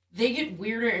progress, they get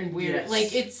weirder and weirder.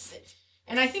 Yes. Like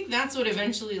and I think that's what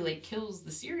eventually like kills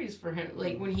the series for him.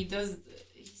 Like when he's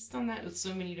done that with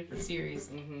so many different series,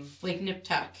 Mm-hmm. like Nip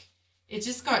Tuck. It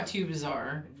just got too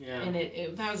bizarre, Yeah.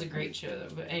 and that was a great show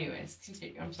though. But anyways,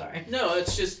 continue. I'm sorry. No,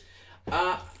 it's just,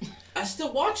 I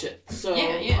still watch it. So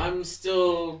Yeah. I'm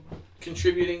still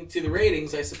contributing to the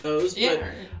ratings, I suppose. But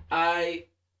Yeah. I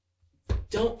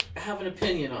don't have an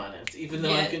opinion on it, even though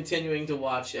Yeah. I'm continuing to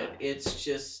watch it. It's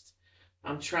just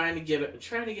I'm trying to get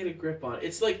a grip on it.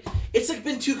 It's like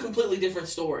been two completely different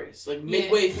stories. Like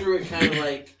midway through it, kind of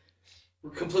like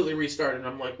completely restarted. And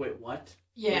I'm like, wait, what?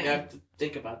 Yeah. Like, I have to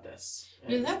think about this.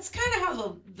 No, that's kind of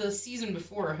how the season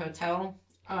before Hotel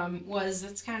was.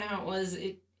 That's kind of how it was.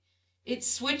 It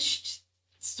switched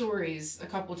stories a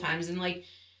couple times, and like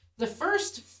the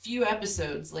first few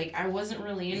episodes, like I wasn't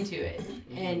really into it,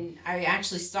 and I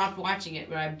actually stopped watching it.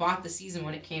 But I bought the season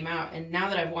when it came out, and now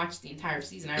that I've watched the entire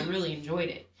season, I really enjoyed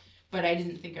it. But I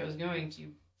didn't think I was going to,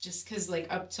 just because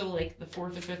like up till like the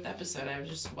 4th or 5th episode, I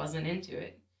just wasn't into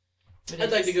it. But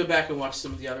I'd like to go back and watch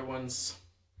some of the other ones.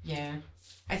 Yeah,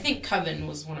 I think Coven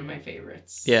was one of my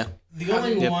favorites. Yeah. The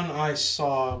only one I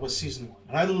saw was season 1,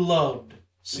 and I loved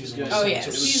season It was 1. good. Oh yeah, It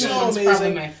was season so one's amazing.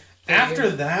 probably my favorite. After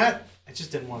that, I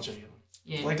just didn't watch any of them.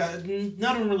 Yeah. Like,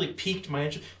 none of them really piqued my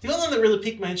interest. The only one that really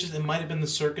piqued my interest, it might have been the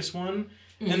circus one.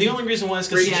 And the only reason why is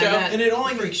because Freak Show?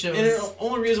 the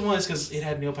only reason why is because it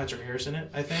had Neil Patrick Harris in it,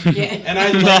 I think. Yeah. And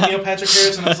I love Neil Patrick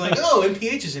Harris, and I was like, oh,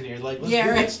 NPH is in here. Like, let's Yeah,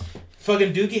 do right. this.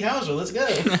 Fucking Doogie Howser, let's go.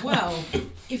 Well,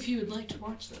 if you would like to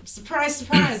watch them, surprise,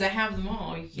 surprise, I have them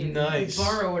all. You can Nice.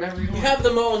 borrow whatever you You want. have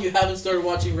them all, and you haven't started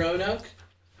watching Roanoke.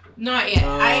 Not yet.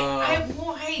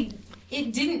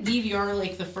 It didn't DVR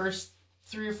like the first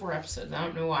 3 or 4 episodes. I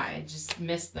don't know why. I just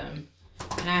missed them,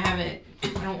 and I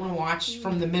don't want to watch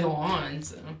from the middle on.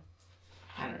 So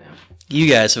I don't know. You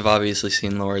guys have obviously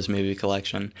seen Laura's movie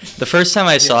collection. The first time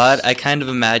I saw it, I kind of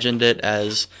imagined it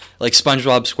as like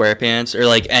SpongeBob SquarePants or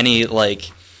like any like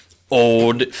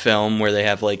old film where they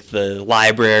have like the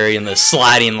library and the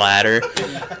sliding ladder.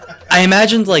 I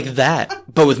imagined like that,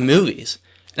 but with movies.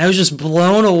 And I was just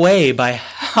blown away by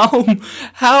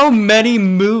how many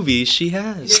movies she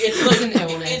has.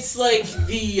 It's like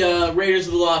the Raiders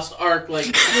of the Lost Ark, like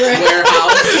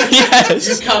warehouse.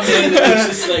 Yes. You come in and it's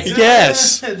just like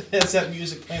Yes. That's that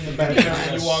music playing in the background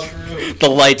when you walk through. The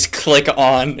lights click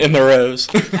on in the rows.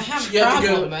 I have a You have to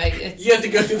problem. go- It's... You have to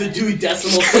go through the Dewey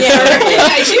Decimal System. Yeah,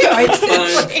 right.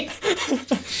 I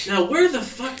do. Now, where the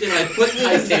fuck did I put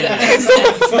Titanic?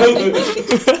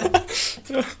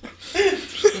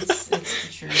 It's the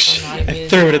truth. I'm not even...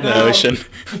 Threw it in the ocean.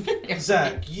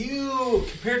 Zach, you,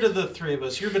 compared to the three of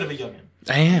us, you're a bit of a youngin'.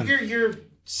 I am. You're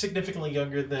significantly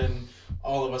younger than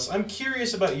all of us. I'm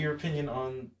curious about your opinion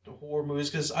on horror movies,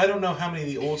 because I don't know how many of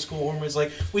the old school horror movies,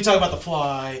 like, we talk about The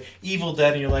Fly, Evil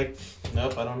Dead, and you're like,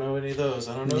 nope, I don't know any of those.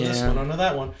 I don't know this one, I don't know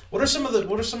that one. What are some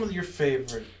of your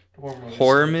favorite horror movies?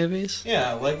 Horror movies?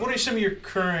 Yeah, like, what are some of your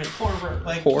current Horror.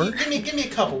 like? Horror? Give me a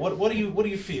couple. What do you feel? What do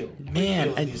you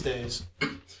Man, feel these days?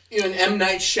 You're an M.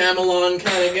 Night Shyamalan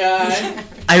kind of guy.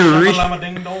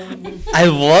 Lama-ding-dong. I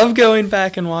love going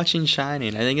back and watching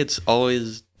Shining. I think it's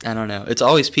always, I don't know, it's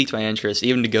always piqued my interest,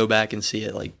 even to go back and see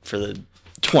it like for the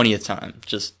 20th time.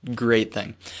 Just great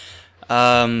thing.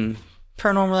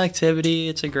 Paranormal Activity,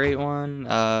 it's a great one.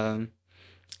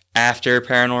 After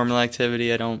Paranormal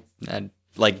Activity, I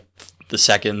like the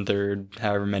second, third,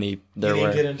 however many there You were.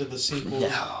 didn't get into the sequel.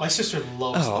 No. My sister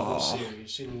loves the whole Oh.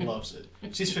 series. She loves it.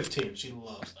 She's 15. She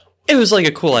loves that. It was like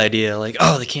a cool idea, like,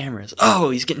 oh, the cameras. Oh,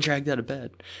 he's getting dragged out of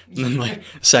bed. And then, like,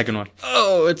 second one,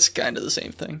 oh, it's kind of the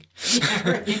same thing.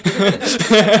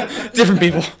 Different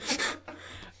people.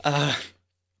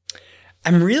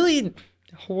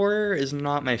 Horror is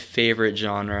not my favorite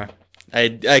genre.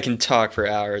 I can talk for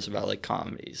hours about, like,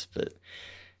 comedies, but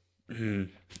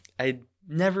I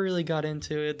never really got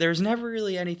into it. There was never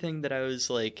really anything that I was,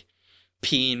 like,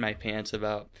 peeing my pants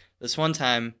about. This one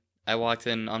time, I walked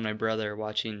in on my brother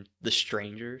watching The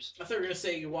Strangers. I thought you were going to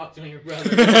say you walked in on your brother.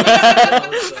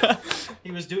 He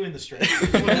was doing the straight.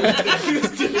 He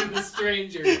was doing The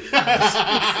Stranger.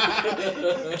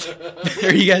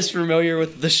 Are you guys familiar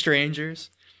with The Strangers?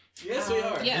 Yes, we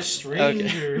are. Yeah. The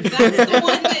stranger. That's the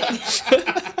one that...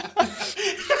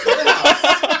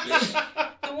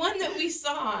 the one that we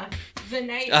saw the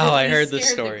night Oh, that I we heard this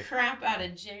scared story. the crap out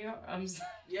of J.R.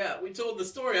 Yeah, we told the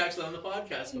story actually on the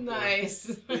podcast before. Nice.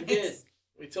 We did.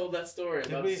 We told that story.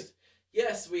 Did About we?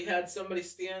 Yes, we had somebody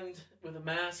stand with a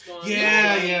mask on.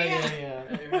 Yeah.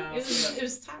 At your house. It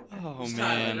was Tyler. Oh, It was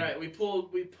man. Tyler, right? We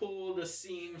pulled a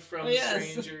scene from Yes.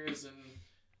 Strangers, and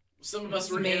some of us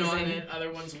It's were in on amazing. it,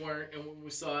 other ones weren't. And when we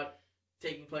saw it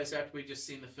taking place after we just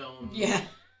seen the film, Yeah.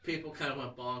 people kind of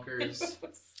went bonkers.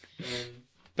 And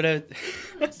But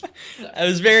I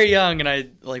was very young, and I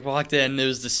like walked in. There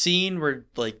was the scene where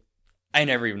like I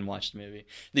never even watched the movie.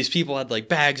 These people had like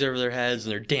bags over their heads,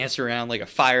 and they're dancing around like a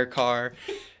fire car,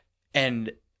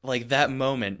 and like that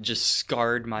moment just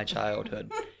scarred my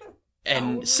childhood.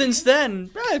 And since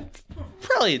then,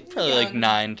 probably like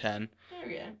 9, 10. Oh,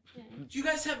 yeah. do you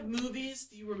guys have movies?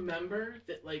 Do you remember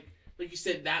that like you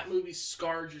said that movie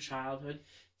scarred your childhood?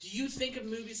 Do you think of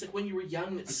movies like when you were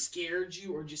young that scared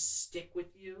you or just stick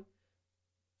with you?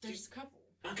 There's a couple.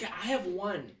 Okay, I have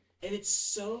one, and it's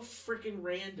so freaking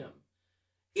random.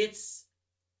 It's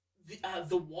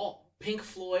the Wall, Pink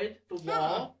Floyd, The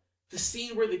Wall. The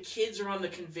scene where the kids are on the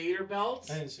conveyor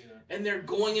belts I didn't see that. and they're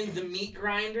going into the meat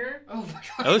grinder. Oh my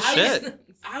god. Oh, shit.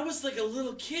 I was like a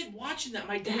little kid watching that.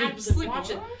 My Did dad you was like sleep?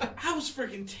 watching. I was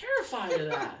freaking terrified of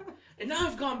that. And now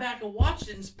I've gone back and watched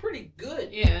it, and it's pretty good.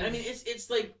 Yeah. I mean, it's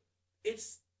like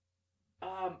it's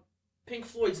Pink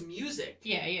Floyd's music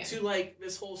Yeah, yeah. to like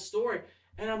this whole story.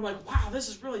 And I'm like, wow, this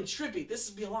is really trippy. This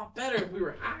would be a lot better if we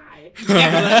were high.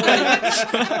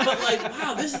 But like,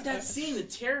 wow, this is that scene that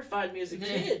terrified me as a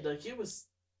kid. Like, it was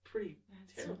pretty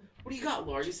terrible. What do you got,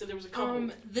 Laura? You said there was a couple.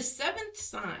 The Seventh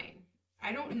Sign.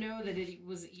 I don't know that it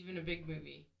was even a big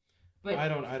movie, but I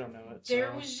don't know it. there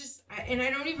so. was just, and I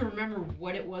don't even remember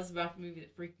what it was about the movie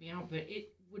that freaked me out, but it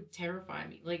would terrify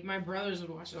me. Like my brothers would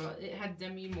watch it all. It had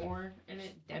Demi Moore in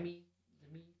it. Demi.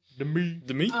 The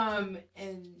meat.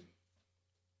 And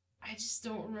I just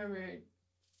don't remember.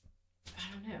 I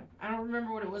don't know. I don't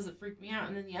remember what it was that freaked me out.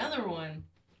 And then the other one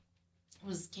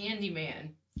was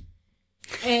Candyman.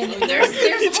 And there's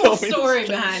a whole story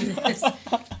behind this. I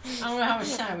don't know how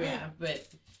much time we have, but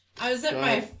I was at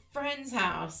my friend's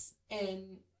house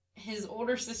and his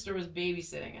older sister was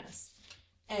babysitting us.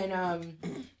 And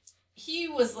he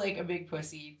was like a big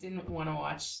pussy, didn't want to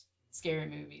watch scary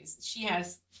movies. She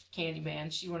has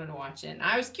Candyman, she wanted to watch it. And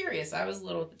I was curious. I was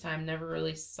little at the time, never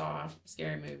really saw a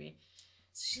scary movie.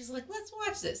 So she's like, let's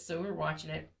watch this. So we were watching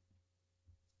it.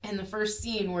 And the first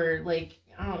scene where like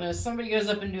I don't know, somebody goes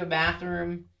up into a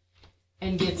bathroom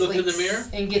and gets Look like in the mirror?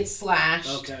 and gets slashed.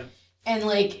 Okay.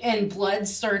 And blood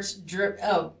starts drip.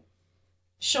 Oh,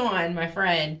 Sean, my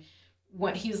friend,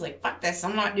 he was like, "Fuck this!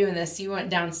 I'm not doing this." He went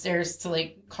downstairs to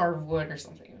like carve wood or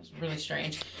something. It was really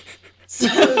strange. So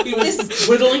He was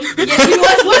whittling? Yeah, he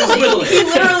was whittling. He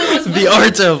literally was whittling. The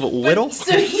art of whittle.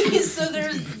 So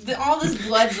there's all this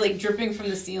blood's like dripping from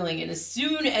the ceiling, and as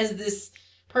soon as this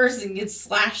person gets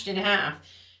slashed in half,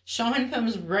 Sean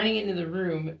comes running into the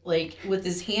room like with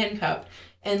his hand cupped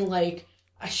and like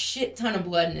a shit ton of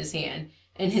blood in his hand,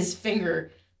 and his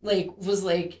finger like was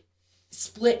like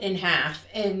split in half.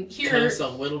 And here,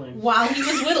 whittling. while he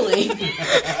was whittling,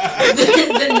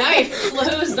 the knife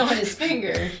closed on his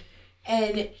finger,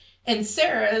 and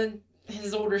Sarah,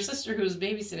 his older sister who was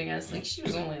babysitting us, like she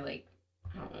was only like,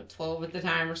 I don't know, 12 at the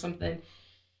time or something.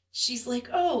 She's like,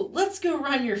 "Oh, let's go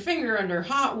run your finger under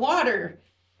hot water,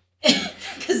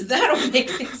 because that'll make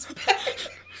things better."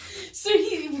 So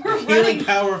we're Healing running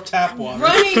power of tap water.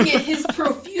 his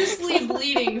profusely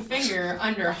bleeding finger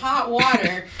under hot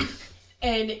water,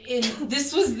 and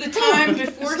this was the time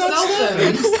before cell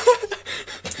phones.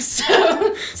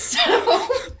 So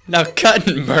Now cut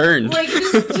and burn. like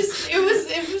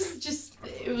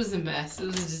it was a mess. It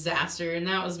was a disaster, and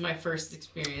that was my first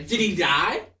experience. Did he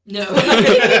die? No,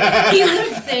 he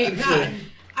lived. Thank God.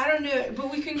 I don't know,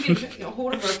 but we couldn't get a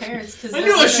hold of our parents because I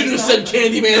knew I shouldn't have said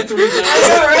Candyman 3 times. I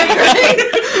know,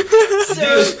 right?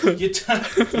 So You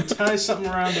tie something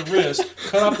around the wrist,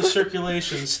 cut off the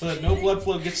circulation so that no blood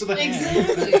flow gets to the hand.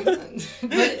 exactly,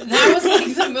 but that was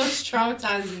like the most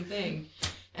traumatizing thing,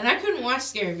 and I couldn't watch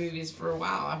scary movies for a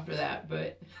while after that.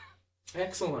 But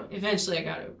Excellent. eventually, I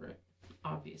got over it.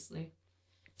 Obviously,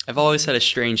 I've always had a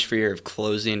strange fear of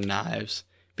closing knives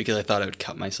because I thought I would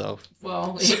cut myself.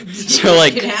 well, So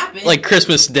it could happen. like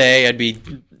Christmas Day, I'd be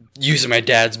using my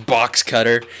dad's box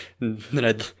cutter, and then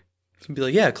I'd be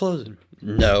like, "Yeah, close it."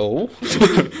 No,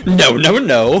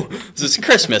 no. This is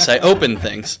Christmas. I open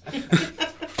things.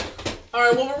 All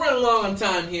right, well, we're running long on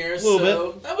time here, Little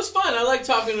so that was fun. I like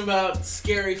talking about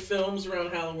scary films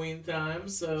around Halloween time,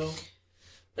 so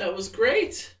that was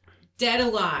great. Dead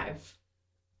Alive.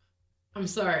 I'm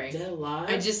sorry. Dead Alive?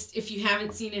 If you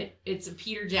haven't seen it, it's a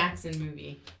Peter Jackson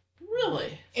movie.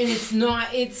 Really? And it's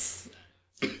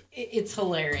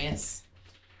hilarious.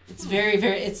 It's very,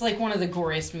 very, it's like one of the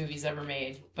goriest movies ever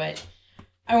made, but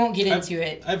I won't get into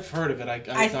it. I've heard of it. I've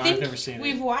never seen it.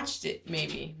 We've watched it,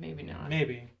 maybe not.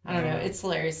 Maybe. I don't know. It's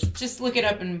hilarious. Just look it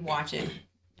up and watch it.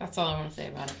 That's all I want to say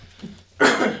about it.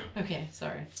 Okay,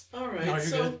 sorry. All right, No, you're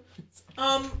so,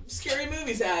 scary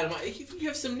movies, Adam. You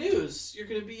have some news. You're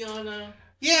going to be on,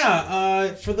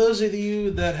 Yeah, for those of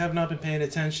you that have not been paying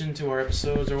attention to our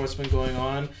episodes or what's been going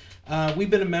on, we've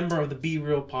been a member of the Be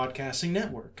Real Podcasting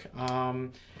Network.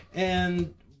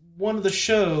 And one of the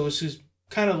shows, who's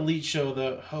kind of the lead show,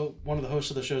 one of the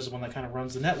hosts of the show is the one that kind of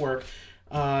runs the network,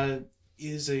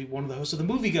 is one of the hosts of the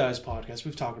Movie Guys podcast.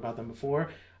 We've talked about them before.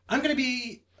 I'm going to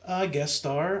be a guest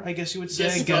star, I guess you would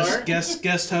say.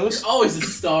 Guest host. You're always a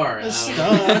star, A Adam.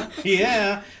 star,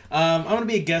 yeah. I'm gonna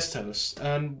be a guest host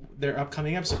on their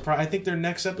upcoming episode. I think their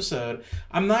next episode.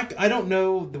 I don't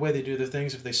know the way they do their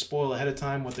things, if they spoil ahead of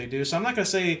time what they do. So I'm not gonna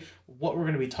say what we're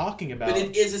gonna be talking about. But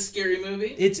it is a scary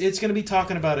movie? It's gonna be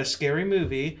talking about a scary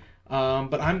movie.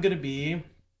 But I'm gonna be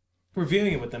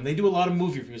reviewing it with them. They do a lot of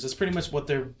movie reviews. That's pretty much what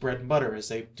their bread and butter is.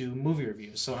 They do movie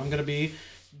reviews. So I'm gonna be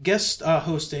guest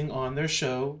hosting on their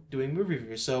show doing movie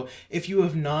reviews. So if you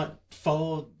have not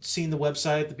seen the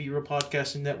website, the Be Real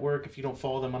Podcasting Network, if you don't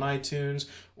follow them on iTunes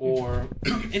or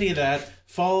any of that,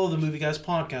 follow the Movie Guys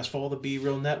podcast, follow the Be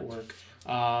Real Network,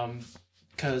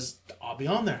 because I'll be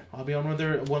on there. I'll be on one of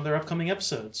their upcoming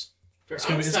episodes.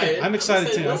 I'm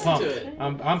excited too. I'm pumped.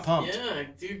 I'm pumped. Yeah,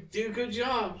 do a good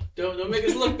job. Don't make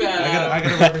us look bad. I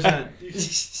gotta represent.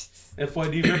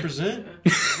 FYD represent.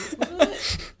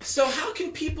 So how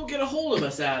can people get a hold of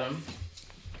us, Adam?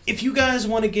 If you guys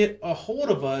want to get a hold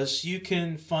of us, you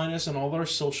can find us on all of our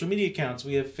social media accounts.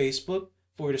 We have Facebook,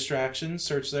 For Your Distractions,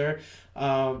 search there.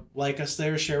 Like us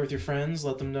there, share with your friends,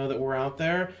 let them know that we're out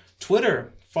there.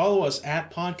 Twitter, follow us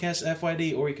at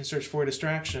PodcastFYD, or you can search For Your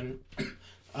Distraction.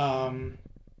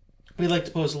 We like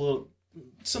to post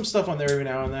some stuff on there every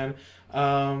now and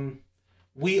then.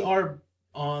 We are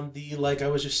on the, like I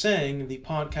was just saying, the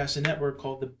podcasting network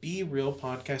called the Be Real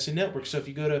Podcasting Network. So if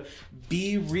you go to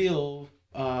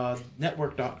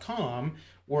BeRealNetwork.com,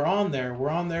 we're on there. We're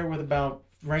on there with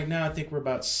right now, I think we're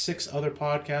about 6 other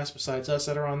podcasts besides us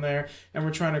that are on there, and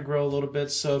we're trying to grow a little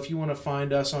bit. So if you want to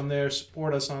find us on there,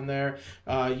 support us on there,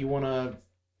 you want to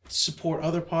support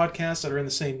other podcasts that are in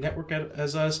the same network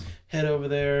as us, head over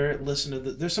there, listen to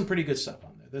there's some pretty good stuff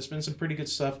on there. There's been some pretty good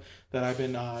stuff that I've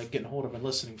been getting hold of and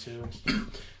listening to.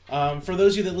 For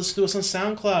those of you that listen to us on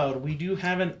SoundCloud, we do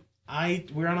have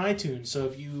we're on iTunes. So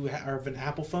if you have an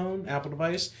Apple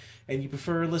device, and you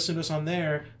prefer listening to us on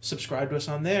there, subscribe to us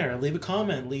on there. Leave a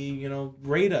comment.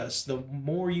 Rate us. The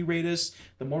more you rate us,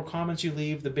 the more comments you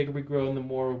leave, the bigger we grow, and the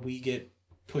more we get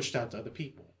pushed out to other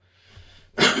people.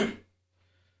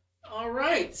 All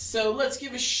right, so let's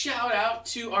give a shout out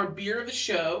to our beer of the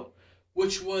show,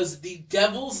 which was the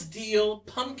Devil's Deal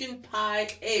Pumpkin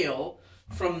Pie Ale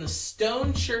from the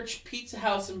Stone Church Pizza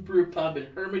House and Brew Pub in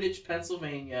Hermitage,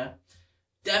 Pennsylvania.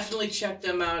 Definitely check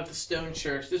them out at the Stone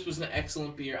Church. This was an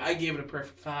excellent beer. I gave it a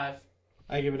perfect 5.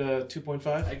 I give it a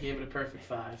 2.5. I gave it a perfect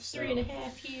 5. So.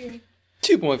 3.5 here.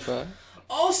 2.5.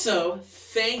 Also,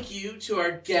 thank you to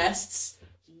our guests.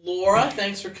 Laura,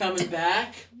 thanks for coming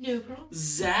back. No problem.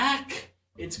 Zach,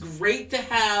 it's great to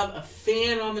have a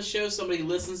fan on the show, somebody who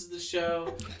listens to the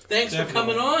show. Thanks for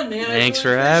coming on, man. Thanks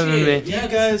for having me.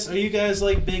 Are you guys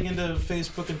like big into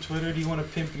Facebook and Twitter? Do you want to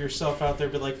pimp yourself out there?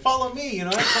 Be like, follow me.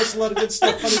 I post a lot of good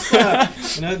stuff, funny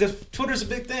stuff. Twitter's a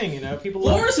big thing. People.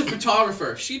 Laura's a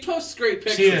photographer. She posts great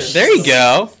pictures. She is. There you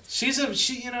go. She's a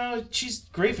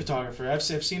great photographer. I've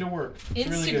seen her work. It's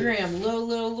Instagram,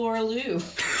 really Laura Lou.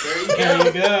 There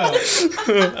you go.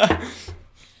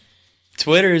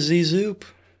 Twitter, Zoop.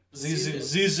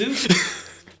 Zoop.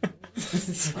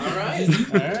 All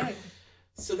right.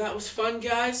 So that was fun,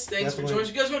 guys. Thanks for joining us.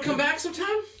 You guys want to come back sometime?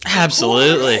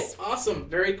 Absolutely. Cool. Awesome.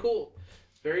 Very cool.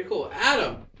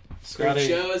 Adam, great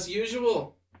show as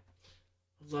usual.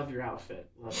 Love your outfit.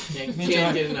 Love it.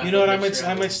 Can't get enough. You know what? I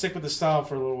might stick with the style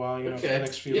for a little while. For the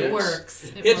next few weeks. It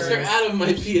works. Hipster Adam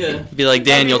might be like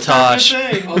Daniel Tosh.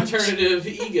 Alternative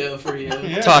ego for you.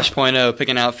 Yeah. Tosh.0, pick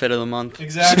an outfit of the month.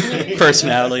 Exactly.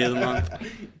 Personality of the month.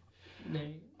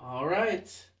 All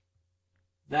right.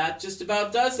 That just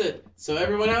about does it. So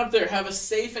everyone out there, have a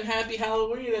safe and happy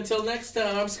Halloween. Until next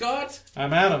time, I'm Scott.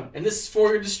 I'm Adam. And this is For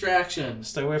Your Distraction.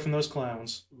 Stay away from those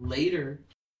clowns. Later.